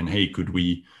interested in, hey, could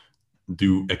we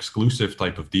do exclusive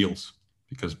type of deals?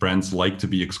 Because brands like to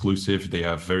be exclusive. They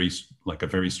have a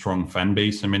very strong fan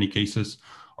base in many cases.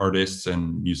 Artists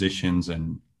and musicians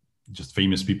and just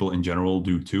famous people in general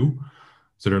do too.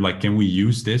 So they're like, can we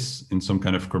use this in some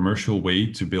kind of commercial way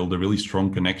to build a really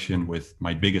strong connection with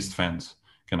my biggest fans?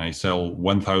 Can I sell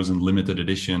 1,000 limited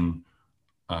edition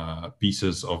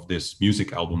pieces of this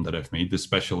music album that I've made, this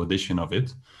special edition of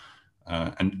it?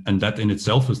 And that in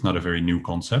itself is not a very new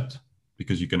concept,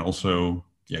 because you can also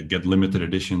get limited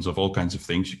editions of all kinds of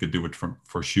things. You could do it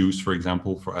for shoes, for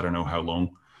example, for I don't know how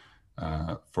long,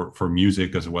 for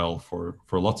music as well, for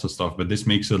lots of stuff. But this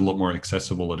makes it a lot more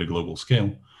accessible at a global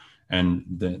scale. And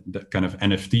the kind of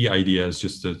NFT idea is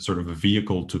just a sort of a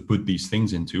vehicle to put these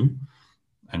things into.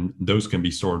 And those can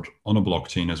be stored on a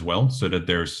blockchain as well, so that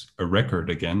there's a record,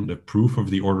 again, the proof of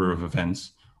the order of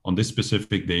events. On this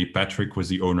specific day, Patrick was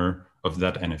the owner of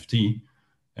that NFT.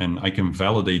 And I can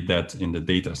validate that in the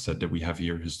data set that we have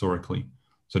here historically,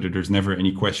 so that there's never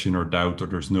any question or doubt, or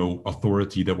there's no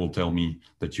authority that will tell me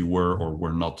that you were or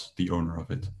were not the owner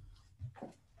of it.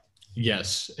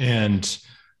 Yes. And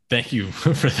thank you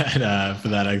for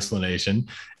that explanation.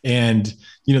 And,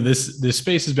 this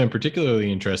space has been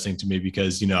particularly interesting to me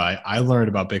because, I learned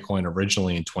about Bitcoin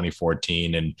originally in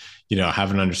 2014 and,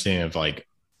 have an understanding of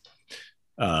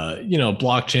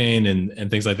blockchain and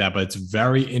things like that. But it's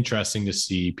very interesting to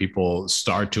see people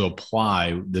start to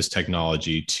apply this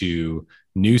technology to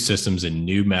new systems and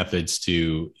new methods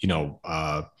to,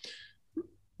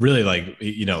 really a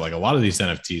lot of these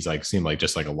NFTs seem like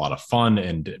just a lot of fun,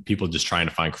 and people just trying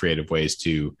to find creative ways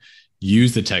to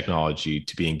use the technology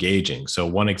to be engaging. So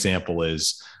one example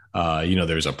is,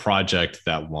 there's a project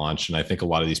that launched, and I think a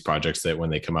lot of these projects that when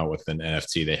they come out with an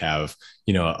NFT, they have,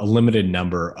 a limited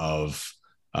number of,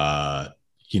 maybe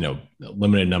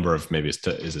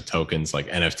is it tokens like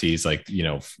NFTs,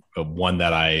 one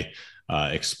that I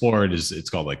explored it's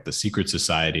called the Secret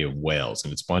Society of Whales,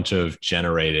 and it's a bunch of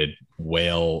generated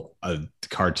whale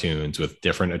cartoons with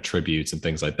different attributes and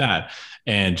things like that.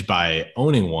 And by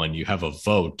owning one, you have a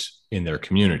vote in their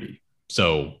community.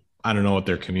 So I don't know what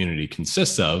their community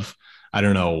consists of, I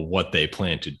don't know what they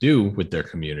plan to do with their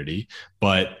community,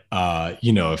 but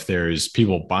if there's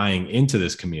people buying into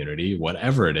this community,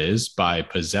 whatever it is, by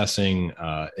possessing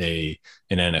an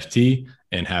NFT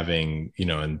and having,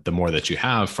 and the more that you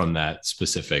have from that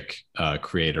specific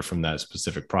creator, from that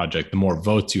specific project, the more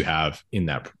votes you have in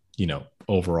that,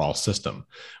 overall system,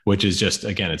 which is just,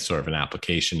 again, it's sort of an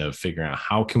application of figuring out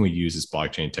how can we use this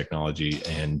blockchain technology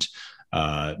and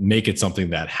make it something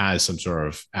that has some sort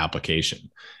of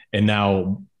application. And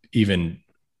now, even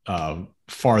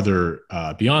farther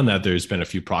beyond that, there's been a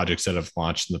few projects that have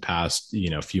launched in the past,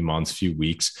 few months, few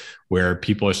weeks, where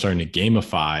people are starting to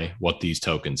gamify what these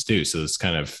tokens do. So it's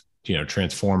kind of,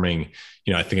 transforming.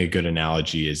 I think a good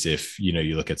analogy is if you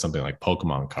look at something like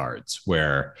Pokemon cards,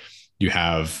 where you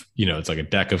have, it's like a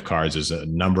deck of cards. There's a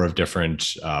number of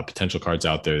different potential cards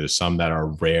out there. There's some that are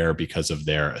rare because of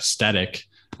their aesthetic,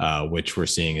 which we're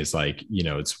seeing is like,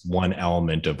 it's one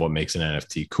element of what makes an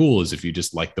NFT cool is if you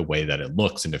just like the way that it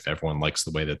looks. And if everyone likes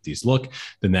the way that these look,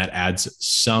 then that adds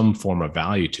some form of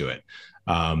value to it.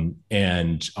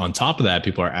 And on top of that,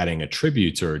 people are adding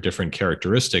attributes or different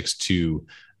characteristics to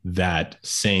that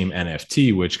same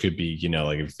NFT, which could be,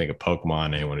 like if you think of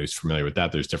Pokemon, anyone who's familiar with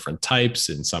that, there's different types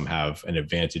and some have an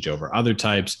advantage over other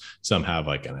types. Some have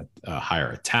like a higher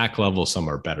attack level. Some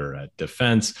are better at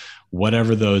defense,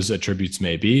 whatever those attributes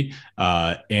may be.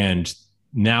 And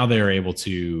now they're able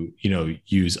to,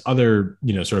 use other,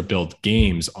 sort of build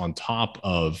games on top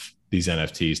of these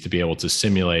NFTs to be able to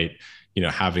simulate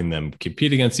having them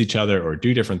compete against each other or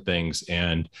do different things.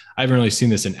 And I haven't really seen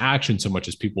this in action so much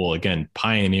as people, again,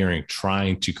 pioneering,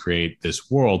 trying to create this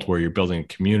world where you're building a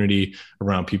community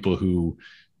around people who,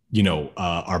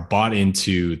 are bought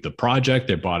into the project,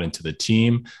 they're bought into the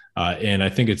team. And I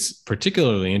think it's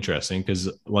particularly interesting because,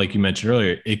 like you mentioned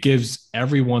earlier, it gives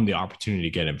everyone the opportunity to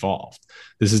get involved.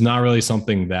 This is not really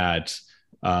something that,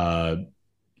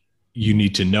 you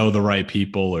need to know the right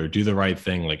people or do the right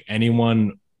thing. Like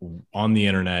anyone on the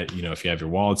internet, if you have your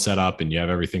wallet set up and you have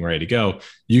everything ready to go,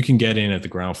 you can get in at the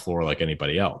ground floor like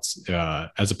anybody else,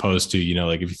 as opposed to,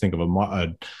 like if you think of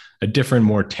a different,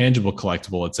 more tangible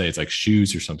collectible, let's say it's like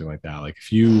shoes or something like that. Like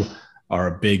if you are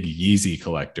a big Yeezy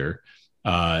collector,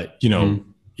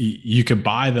 you could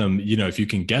buy them, if you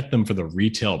can get them for the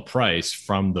retail price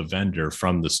from the vendor,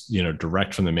 from the,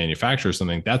 direct from the manufacturer or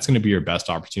something, that's going to be your best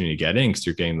opportunity to get in because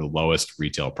you're getting the lowest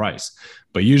retail price.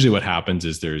 But usually what happens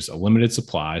is there's a limited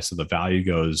supply. So the value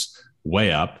goes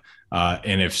way up.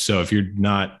 And if you're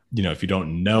not, if you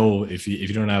don't know, if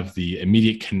you don't have the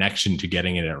immediate connection to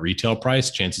getting it at retail price,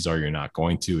 chances are you're not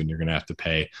going to, and you're going to have to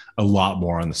pay a lot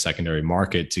more on the secondary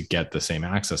market to get the same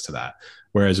access to that.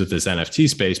 Whereas with this NFT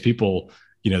space, people,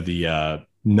 the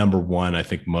number one, I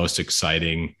think, most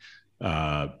exciting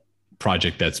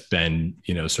project that's been,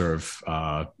 sort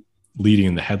of leading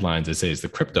in the headlines, I say, is the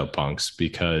CryptoPunks,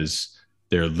 because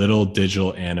they're little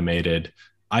digital animated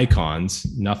icons,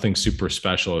 nothing super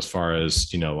special as far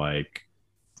as, like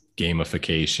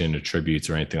gamification, attributes,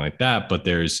 or anything like that. But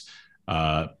there's,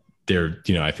 I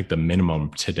think the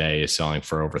minimum today is selling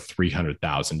for over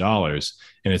 $300,000.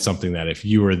 And it's something that if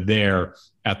you were there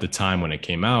at the time when it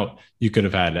came out, you could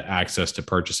have had access to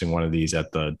purchasing one of these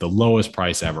at the lowest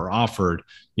price ever offered,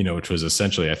 which was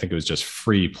essentially, I think it was just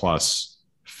free plus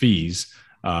fees,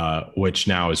 which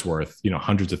now is worth,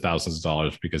 hundreds of thousands of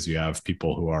dollars, because you have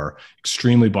people who are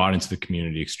extremely bought into the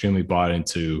community, extremely bought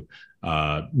into,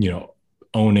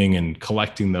 owning and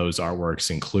collecting those artworks,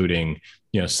 including,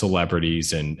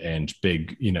 celebrities and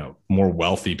big, more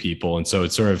wealthy people. And so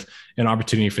it's sort of an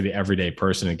opportunity for the everyday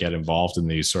person to get involved in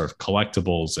these sort of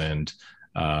collectibles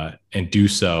and do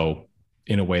so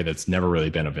in a way that's never really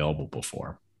been available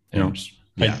before.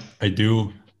 Yeah. I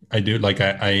do like,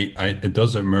 it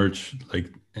does emerge,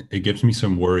 like it gives me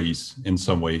some worries in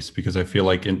some ways, because I feel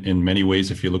like in many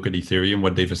ways, if you look at Ethereum,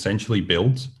 what they've essentially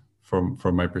built from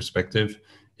my perspective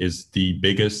is the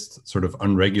biggest sort of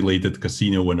unregulated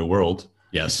casino in the world.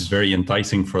 Yes. It's very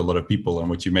enticing for a lot of people. And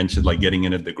what you mentioned, like getting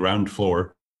in at the ground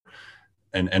floor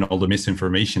and all the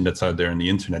misinformation that's out there on the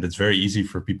internet, it's very easy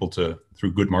for people to,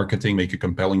 through good marketing, make a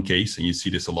compelling case. And you see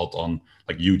this a lot on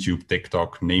like YouTube,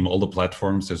 TikTok, name all the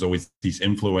platforms. There's always these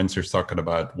influencers talking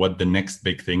about what the next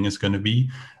big thing is going to be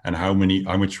and how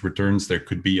much returns there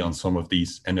could be on some of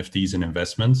these NFTs and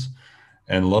investments.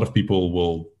 And a lot of people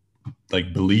will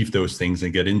like believe those things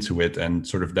and get into it. And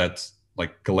sort of that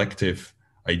like collective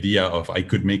idea of I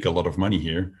could make a lot of money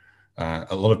here.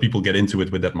 A lot of people get into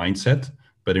it with that mindset.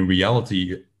 But in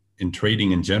reality, in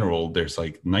trading in general, there's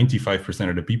like 95%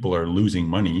 of the people are losing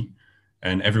money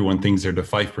and everyone thinks they're the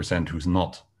 5% who's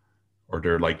not, or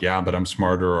they're like, yeah, but I'm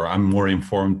smarter, or I'm more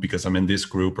informed because I'm in this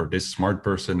group, or this smart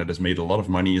person that has made a lot of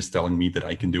money is telling me that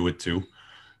I can do it too.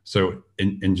 So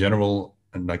in general,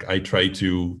 and like I try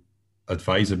to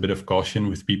advise a bit of caution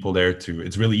with people there too.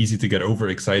 It's really easy to get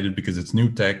overexcited because it's new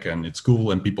tech and it's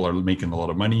cool and people are making a lot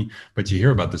of money, but you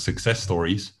hear about the success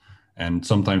stories. And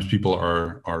sometimes people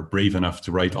are brave enough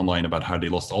to write online about how they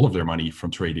lost all of their money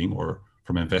from trading or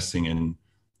from investing in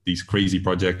these crazy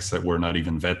projects that were not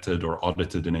even vetted or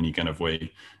audited in any kind of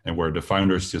way, and where the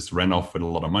founders just ran off with a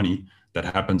lot of money. That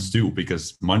happens too,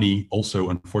 because money also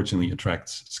unfortunately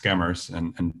attracts scammers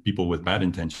and people with bad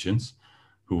intentions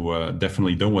who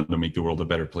definitely don't want to make the world a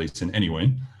better place in any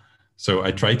way. So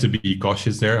I try to be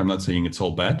cautious there. I'm not saying it's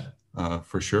all bad,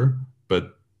 for sure,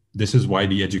 but this is why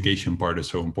the education part is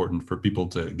so important for people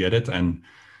to get it. And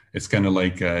it's kind of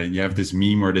like you have this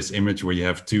meme or this image where you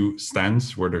have two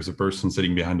stands where there's a person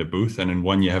sitting behind a booth, and in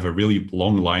one you have a really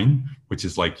long line, which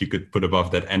is like you could put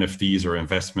above that NFTs or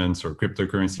investments or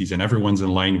cryptocurrencies, and everyone's in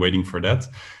line waiting for that.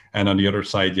 And on the other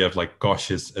side, you have like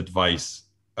cautious advice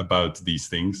about these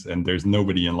things, and there's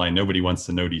nobody in line. Nobody wants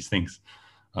to know these things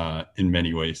in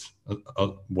many ways.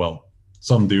 Well,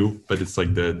 some do, but it's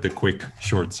like the quick,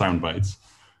 short sound bites.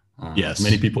 Yes.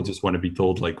 Many people just want to be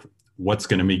told like what's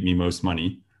going to make me most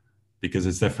money, because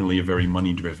it's definitely a very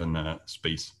money-driven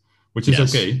space, which is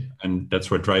okay. And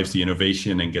that's what drives the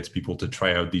innovation and gets people to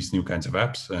try out these new kinds of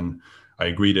apps. And I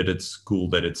agree that it's cool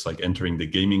that it's like entering the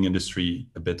gaming industry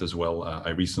a bit as well. I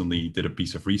recently did a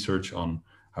piece of research on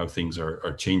how things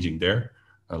are changing there,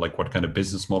 like what kind of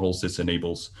business models this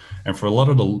enables. And for a lot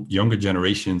of the younger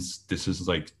generations, this is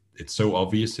like, it's so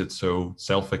obvious, it's so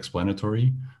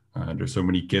self-explanatory. There's so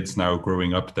many kids now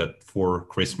growing up that for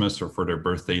Christmas or for their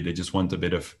birthday, they just want a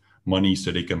bit of money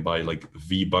so they can buy like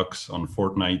V-Bucks on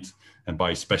Fortnite and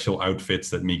buy special outfits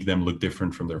that make them look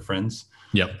different from their friends.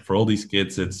 Yep. For all these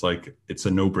kids, it's like, it's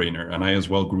a no-brainer. And I as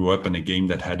well grew up in a game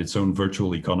that had its own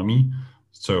virtual economy.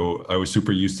 So I was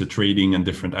super used to trading and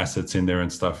different assets in there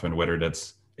and stuff. And whether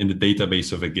that's in the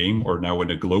database of a game or now in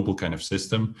a global kind of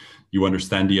system, you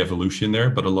understand the evolution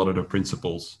there, but a lot of the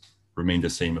principles remain the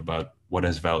same about what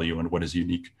has value and what is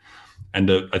unique. And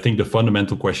I think the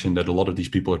fundamental question that a lot of these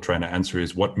people are trying to answer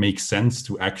is what makes sense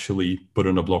to actually put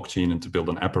on a blockchain and to build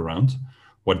an app around,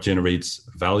 what generates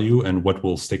value and what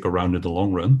will stick around in the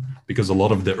long run. Because a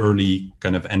lot of the early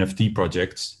kind of NFT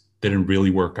projects didn't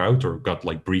really work out or got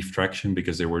like brief traction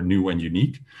because they were new and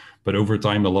unique. But over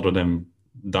time, a lot of them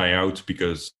die out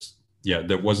because, yeah,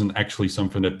 that wasn't actually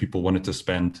something that people wanted to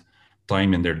spend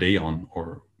time in their day on,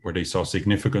 or where they saw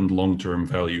significant long-term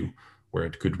value, where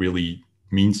it could really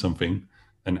mean something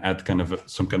and add kind of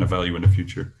some kind of value in the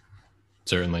future.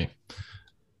 Certainly.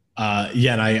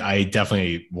 Yeah, and I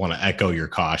definitely want to echo your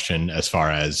caution as far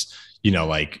as, you know,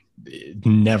 like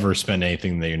never spend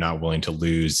anything that you're not willing to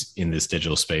lose in this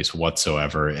digital space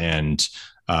whatsoever. And,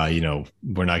 you know,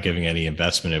 we're not giving any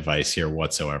investment advice here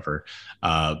whatsoever.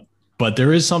 But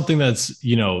there is something that's,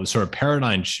 you know, sort of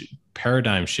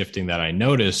paradigm shifting that I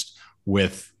noticed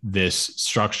with this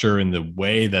structure and the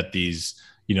way that these,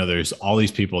 you know, there's all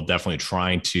these people definitely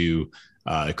trying to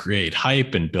create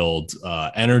hype and build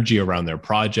energy around their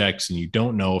projects. And you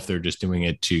don't know if they're just doing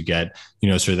it to get, you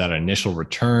know, sort of that initial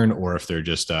return, or if they're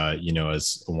just, you know,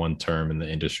 as one term in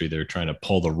the industry, they're trying to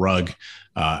pull the rug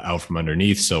out from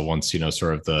underneath. So once, you know,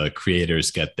 sort of the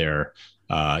creators get their,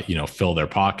 you know, fill their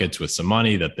pockets with some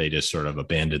money, that they just sort of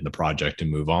abandon the project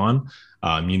and move on.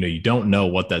 You know, you don't know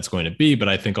what that's going to be, but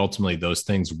I think ultimately those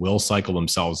things will cycle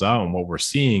themselves out. And what we're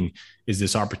seeing is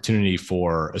this opportunity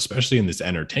for, especially in this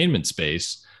entertainment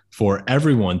space, for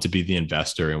everyone to be the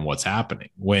investor in what's happening.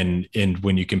 When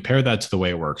you compare that to the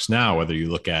way it works now, whether you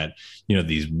look at, you know,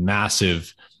 these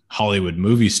massive Hollywood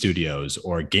movie studios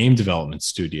or game development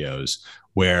studios,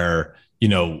 where, you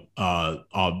know, a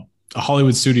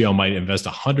Hollywood studio might invest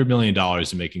 $100 million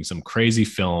in making some crazy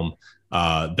film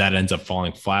that ends up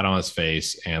falling flat on its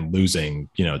face and losing,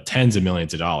 you know, tens of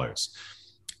millions of dollars.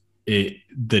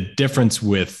 The difference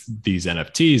with these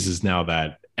NFTs is now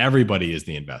that everybody is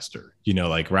the investor, you know,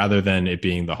 like rather than it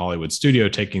being the Hollywood studio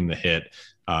taking the hit,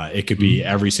 it could be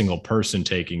every single person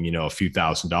taking, you know, a few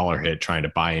 $1,000 hit trying to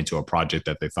buy into a project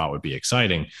that they thought would be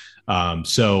exciting.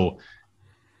 So,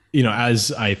 you know,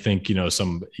 as I think, you know,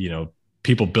 some, you know,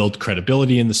 people build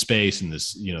credibility in the space, and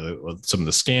this, you know, some of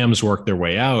the scams work their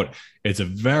way out. It's a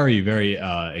very, very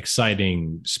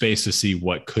exciting space to see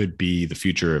what could be the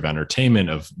future of entertainment,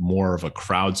 of more of a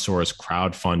crowdsourced,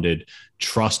 crowd-funded,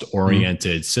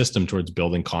 trust-oriented system towards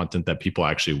building content that people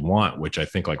actually want, which I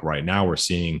think like right now we're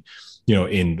seeing, you know,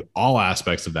 in all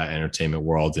aspects of that entertainment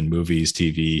world, in movies,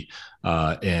 TV,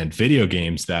 and video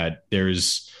games, that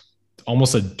there's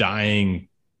almost a dying,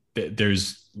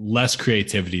 there's less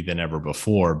creativity than ever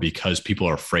before because people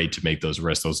are afraid to make those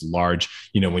risks, those large,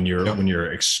 when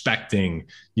you're expecting,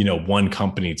 one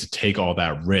company to take all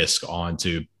that risk on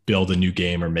to build a new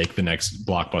game or make the next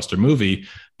blockbuster movie,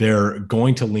 they're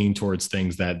going to lean towards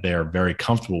things that they're very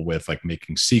comfortable with, like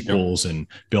making sequels and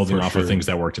building off of things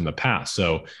that worked in the past.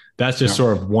 So that's just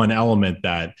sort of one element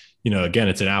that, again,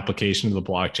 it's an application of the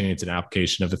blockchain, it's an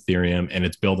application of Ethereum, and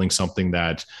it's building something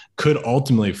that could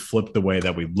ultimately flip the way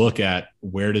that we look at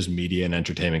where does media and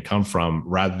entertainment come from,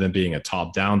 rather than being a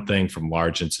top-down thing from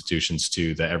large institutions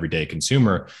to the everyday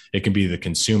consumer. It can be the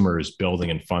consumers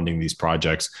building and funding these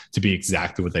projects to be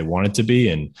exactly what they want it to be.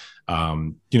 And,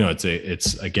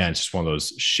 it's again, just one of those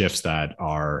shifts that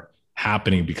are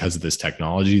happening because of this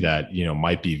technology that,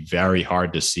 might be very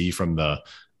hard to see from a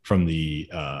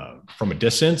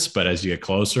distance, but as you get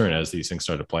closer and as these things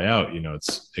start to play out,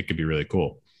 it could be really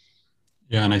cool.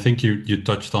 Yeah, and I think you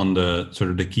touched on the sort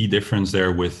of the key difference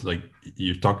there with, like,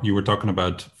 you were talking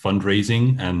about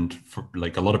fundraising, and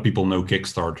like a lot of people know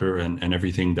Kickstarter and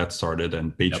everything that started,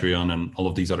 and Patreon and all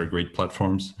of these other great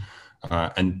platforms.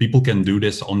 And people can do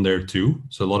this on there too.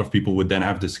 So a lot of people would then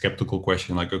have this skeptical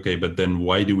question like, okay, but then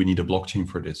why do we need a blockchain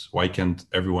for this? Why can't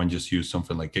everyone just use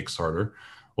something like Kickstarter?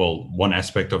 Well, one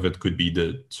aspect of it could be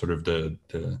the sort of the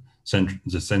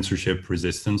censorship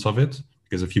resistance of it.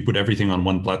 Because if you put everything on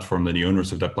one platform, then the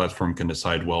owners of that platform can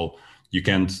decide, well, you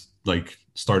can't like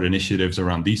start initiatives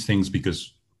around these things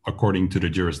because according to the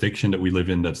jurisdiction that we live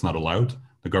in, that's not allowed.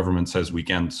 The government says we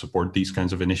can't support these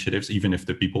kinds of initiatives, even if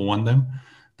the people want them.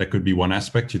 That could be one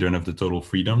aspect. You don't have the total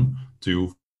freedom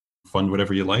to fund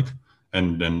whatever you like.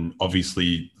 And then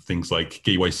obviously things like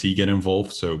KYC get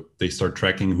involved. So they start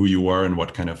tracking who you are and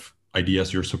what kind of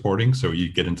ideas you're supporting. So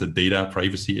you get into data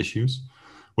privacy issues,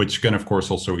 which can of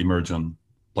course also emerge on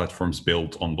platforms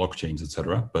built on blockchains,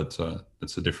 etc. But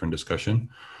that's a different discussion.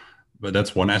 But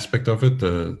that's one aspect of it,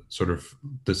 the sort of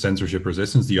the censorship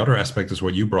resistance. The other aspect is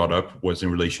what you brought up was in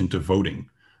relation to voting,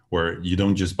 where you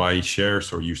don't just buy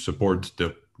shares or you support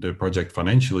the project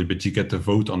financially, but you get to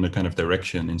vote on the kind of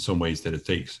direction in some ways that it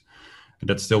takes. And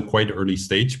that's still quite early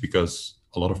stage because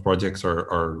a lot of projects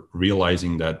are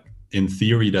realizing that in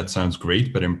theory that sounds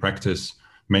great, but in practice,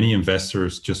 many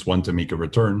investors just want to make a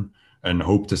return and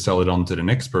hope to sell it on to the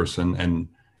next person. And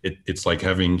it's like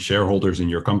having shareholders in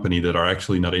your company that are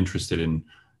actually not interested in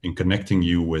connecting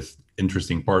you with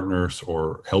interesting partners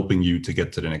or helping you to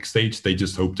get to the next stage. They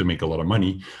just hope to make a lot of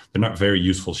money. They're not very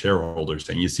useful shareholders.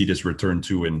 And you see this return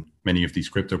too in many of these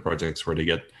crypto projects where they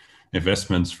get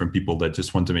investments from people that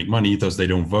just want to make money, thus they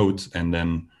don't vote. And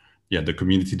then, the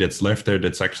community that's left there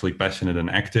that's actually passionate and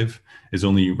active is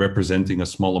only representing a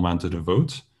small amount of the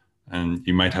vote. And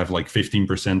you might have like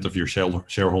 15% of your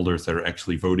shareholders that are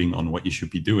actually voting on what you should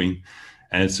be doing.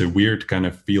 And it's a weird kind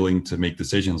of feeling to make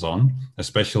decisions on,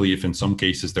 especially if in some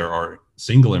cases there are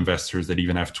single investors that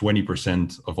even have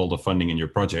 20% of all the funding in your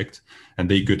project, and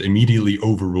they could immediately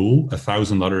overrule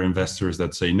 1,000 other investors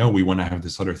that say, no, we want to have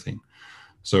this other thing.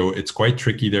 So it's quite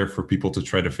tricky there for people to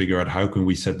try to figure out how can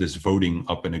we set this voting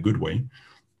up in a good way.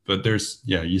 But there's,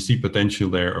 you see potential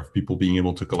there of people being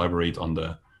able to collaborate on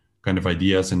the kind of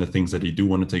ideas and the things that they do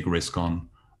want to take risk on.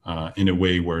 In a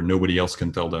way where nobody else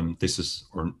can tell them this is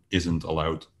or isn't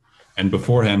allowed. And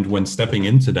beforehand, when stepping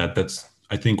into that, that's,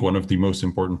 I think, one of the most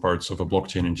important parts of a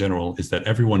blockchain in general, is that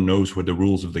everyone knows what the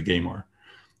rules of the game are.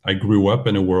 I grew up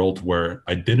in a world where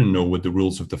I didn't know what the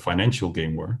rules of the financial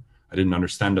game were. I didn't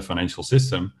understand the financial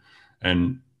system.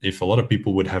 And if a lot of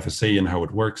people would have a say in how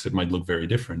it works, it might look very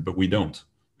different, but we don't.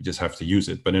 We just have to use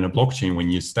it. But in a blockchain,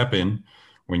 when you step in,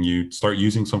 when you start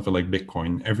using something like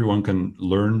Bitcoin, everyone can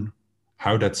learn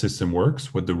how that system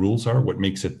works, what the rules are, what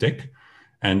makes it tick.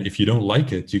 And if you don't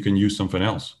like it, you can use something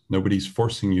else. Nobody's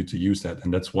forcing you to use that.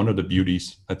 And that's one of the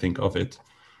beauties, I think, of it,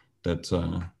 that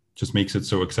just makes it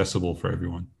so accessible for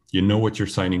everyone. You know what you're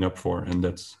signing up for. And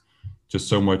that's just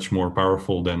so much more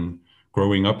powerful than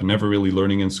growing up and never really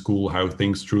learning in school how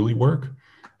things truly work.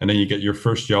 And then you get your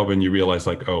first job and you realize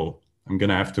like, oh, I'm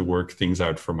going to have to work things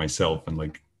out for myself and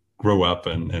like grow up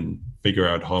and figure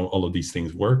out how all of these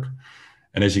things work.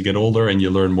 And as you get older and you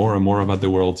learn more and more about the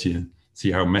world, you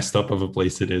see how messed up of a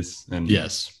place it is. And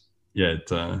yes,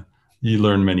 you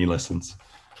learn many lessons.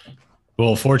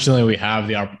 Well, fortunately, we have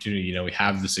the opportunity, we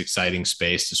have this exciting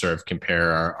space to sort of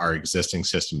compare our existing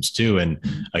systems to. And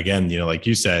again, like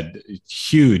you said,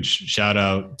 huge shout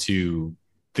out to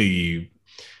the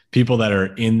people that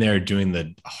are in there doing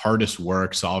the hardest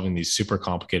work, solving these super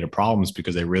complicated problems,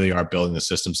 because they really are building the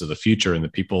systems of the future. And the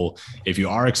people, if you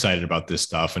are excited about this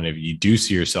stuff, and if you do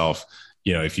see yourself,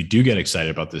 if you do get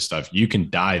excited about this stuff, you can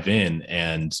dive in,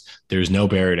 and there's no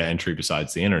barrier to entry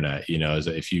besides the internet.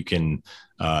 If you can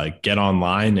get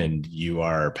online and you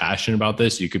are passionate about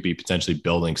this, you could be potentially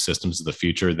building systems of the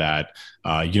future that,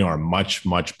 are much,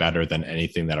 much better than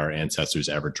anything that our ancestors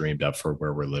ever dreamed of for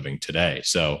where we're living today.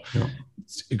 So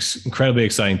it's incredibly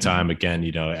exciting time. Again,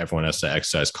 everyone has to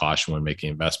exercise caution when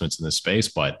making investments in this space,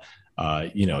 but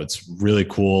it's really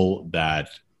cool that,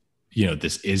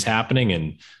 this is happening.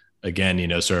 And again,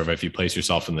 sort of if you place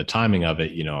yourself in the timing of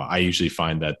it, I usually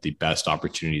find that the best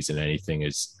opportunities in anything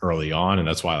is early on. And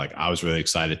that's why I was really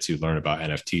excited to learn about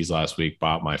NFTs last week,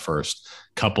 bought my first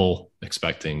couple,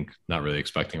 not really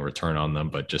expecting a return on them,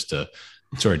 but just to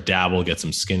sort of dabble, get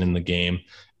some skin in the game.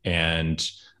 And,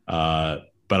 but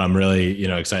I'm really,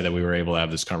 excited that we were able to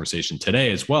have this conversation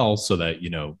today as well. So that,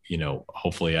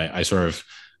 hopefully I sort of,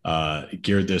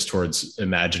 geared this towards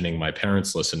imagining my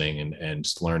parents listening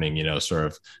and learning, sort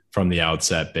of from the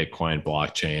outset, Bitcoin,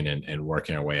 blockchain, and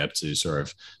working our way up to sort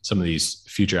of some of these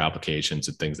future applications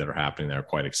and things that are happening that are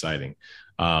quite exciting.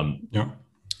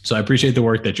 So I appreciate the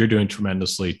work that you're doing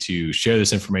tremendously to share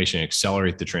this information and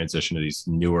accelerate the transition to these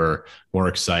newer, more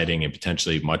exciting, and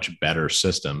potentially much better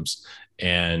systems.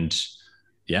 And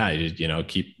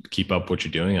keep up what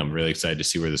you're doing. I'm really excited to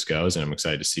see where this goes. And I'm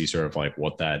excited to see sort of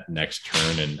what that next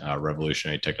turn in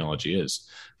revolutionary technology is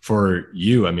for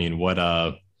you. I mean, what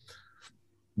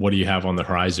do you have on the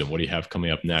horizon? What do you have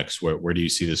coming up next? Where do you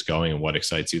see this going, and what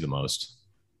excites you the most?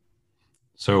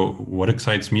 So what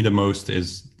excites me the most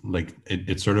is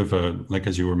it's sort of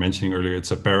as you were mentioning earlier,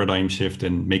 it's a paradigm shift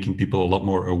in making people a lot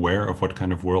more aware of what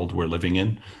kind of world we're living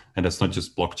in. And that's not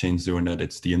just blockchains doing that,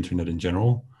 it's the internet in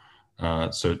general.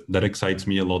 So that excites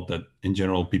me a lot, that in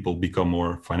general, people become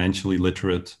more financially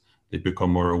literate. They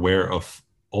become more aware of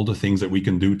all the things that we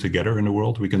can do together in the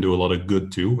world. We can do a lot of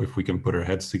good too, if we can put our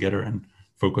heads together and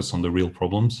focus on the real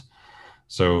problems.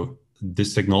 So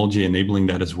this technology enabling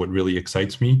that is what really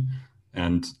excites me.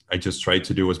 And I just try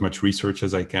to do as much research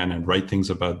as I can and write things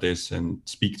about this and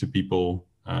speak to people,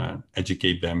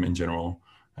 educate them in general.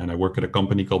 And I work at a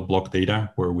company called Block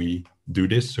Data where we do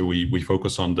this. So we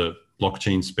focus on the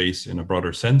blockchain space in a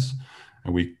broader sense.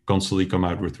 And we constantly come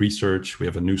out with research. We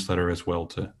have a newsletter as well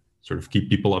to sort of keep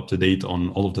people up to date on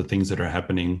all of the things that are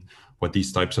happening, what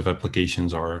these types of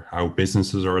applications are, how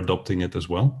businesses are adopting it as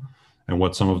well, and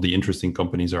what some of the interesting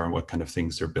companies are and what kind of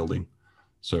things they're building.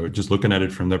 So just looking at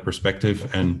it from that perspective.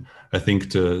 And I think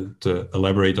to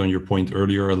elaborate on your point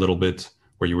earlier a little bit,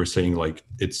 where you were saying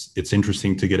it's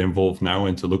interesting to get involved now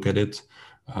and to look at it.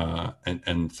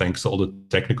 And thanks to all the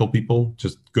technical people,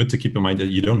 just good to keep in mind that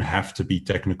you don't have to be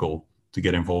technical to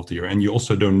get involved here. And you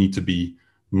also don't need to be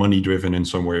money driven in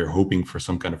some way or hoping for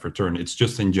some kind of return. It's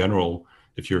just in general,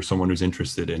 if you're someone who's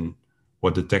interested in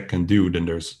what the tech can do, then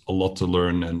there's a lot to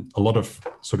learn and a lot of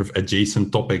sort of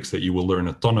adjacent topics that you will learn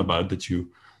a ton about that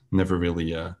you never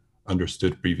really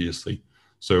understood previously.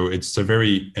 So it's a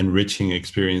very enriching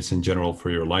experience in general for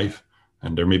your life.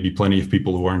 And there may be plenty of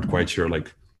people who aren't quite sure,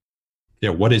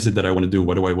 what is it that I want to do?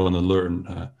 What do I want to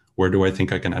learn? Where do I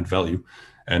think I can add value?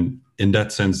 And in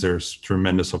that sense, there's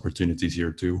tremendous opportunities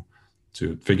here to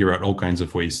figure out all kinds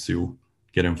of ways to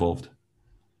get involved.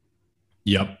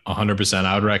 Yep, 100%.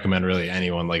 I would recommend really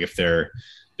anyone, if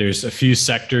there's a few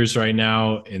sectors right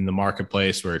now in the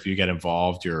marketplace where if you get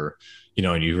involved, you're,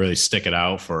 and you really stick it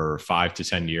out for 5 to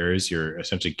 10 years, you're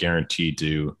essentially guaranteed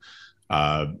to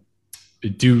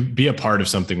be a part of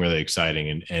something really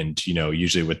exciting. And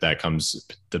usually with that comes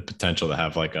the potential to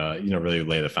have really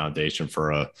lay the foundation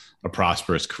for a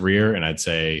prosperous career. And I'd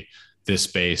say this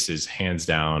space is hands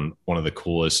down one of the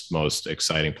coolest, most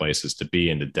exciting places to be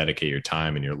and to dedicate your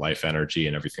time and your life energy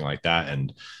and everything like that.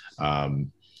 And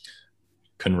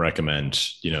couldn't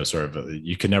recommend,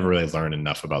 you can never really learn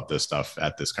enough about this stuff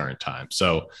at this current time.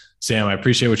 So Sam, I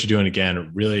appreciate what you're doing. Again,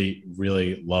 really,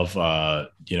 really love,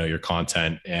 your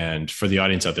content. And for the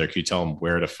audience out there, can you tell them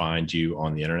where to find you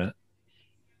on the internet?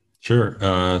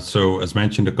 Sure. So as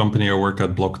mentioned, the company I work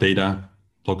at, Block Data,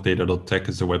 blockdata.tech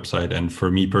is the website. And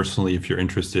for me personally, if you're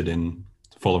interested in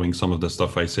following some of the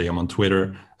stuff I say, I'm on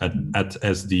Twitter at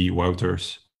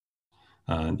SDWouters.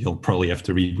 You'll probably have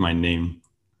to read my name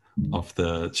of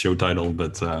the show title,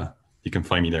 but you can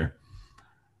find me there.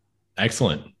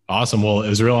 Excellent. Awesome. Well, it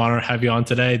was a real honor to have you on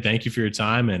today. Thank you for your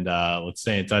time, and let's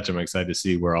stay in touch. I'm excited to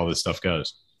see where all this stuff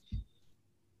goes.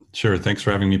 Sure. Thanks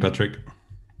for having me, Patrick.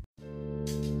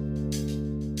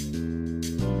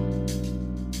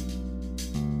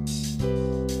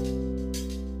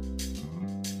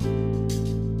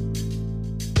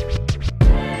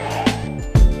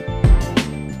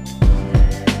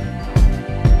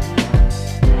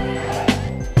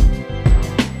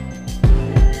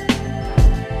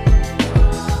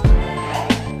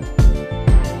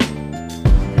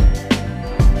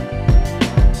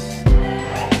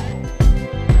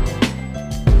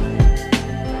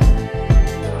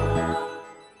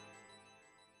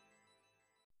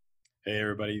 Hey,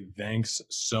 everybody. Thanks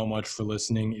so much for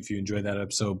listening. If you enjoyed that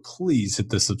episode, please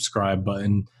hit the subscribe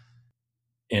button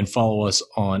and follow us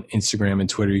on Instagram and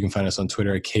Twitter. You can find us on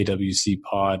Twitter at KWC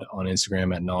Pod, on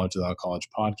Instagram at Knowledge Without College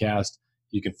Podcast.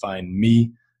 You can find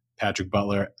me, Patrick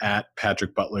Butler, at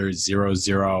Patrick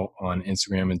Butler00 on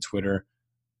Instagram and Twitter.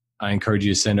 I encourage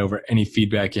you to send over any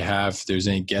feedback you have. If there's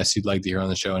any guests you'd like to hear on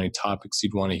the show, any topics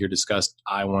you'd want to hear discussed,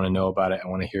 I want to know about it. I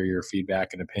want to hear your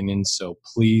feedback and opinions. So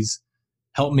please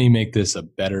help me make this a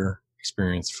better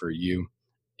experience for you.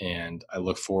 And I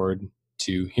look forward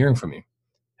to hearing from you.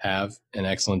 Have an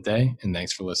excellent day, and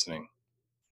thanks for listening.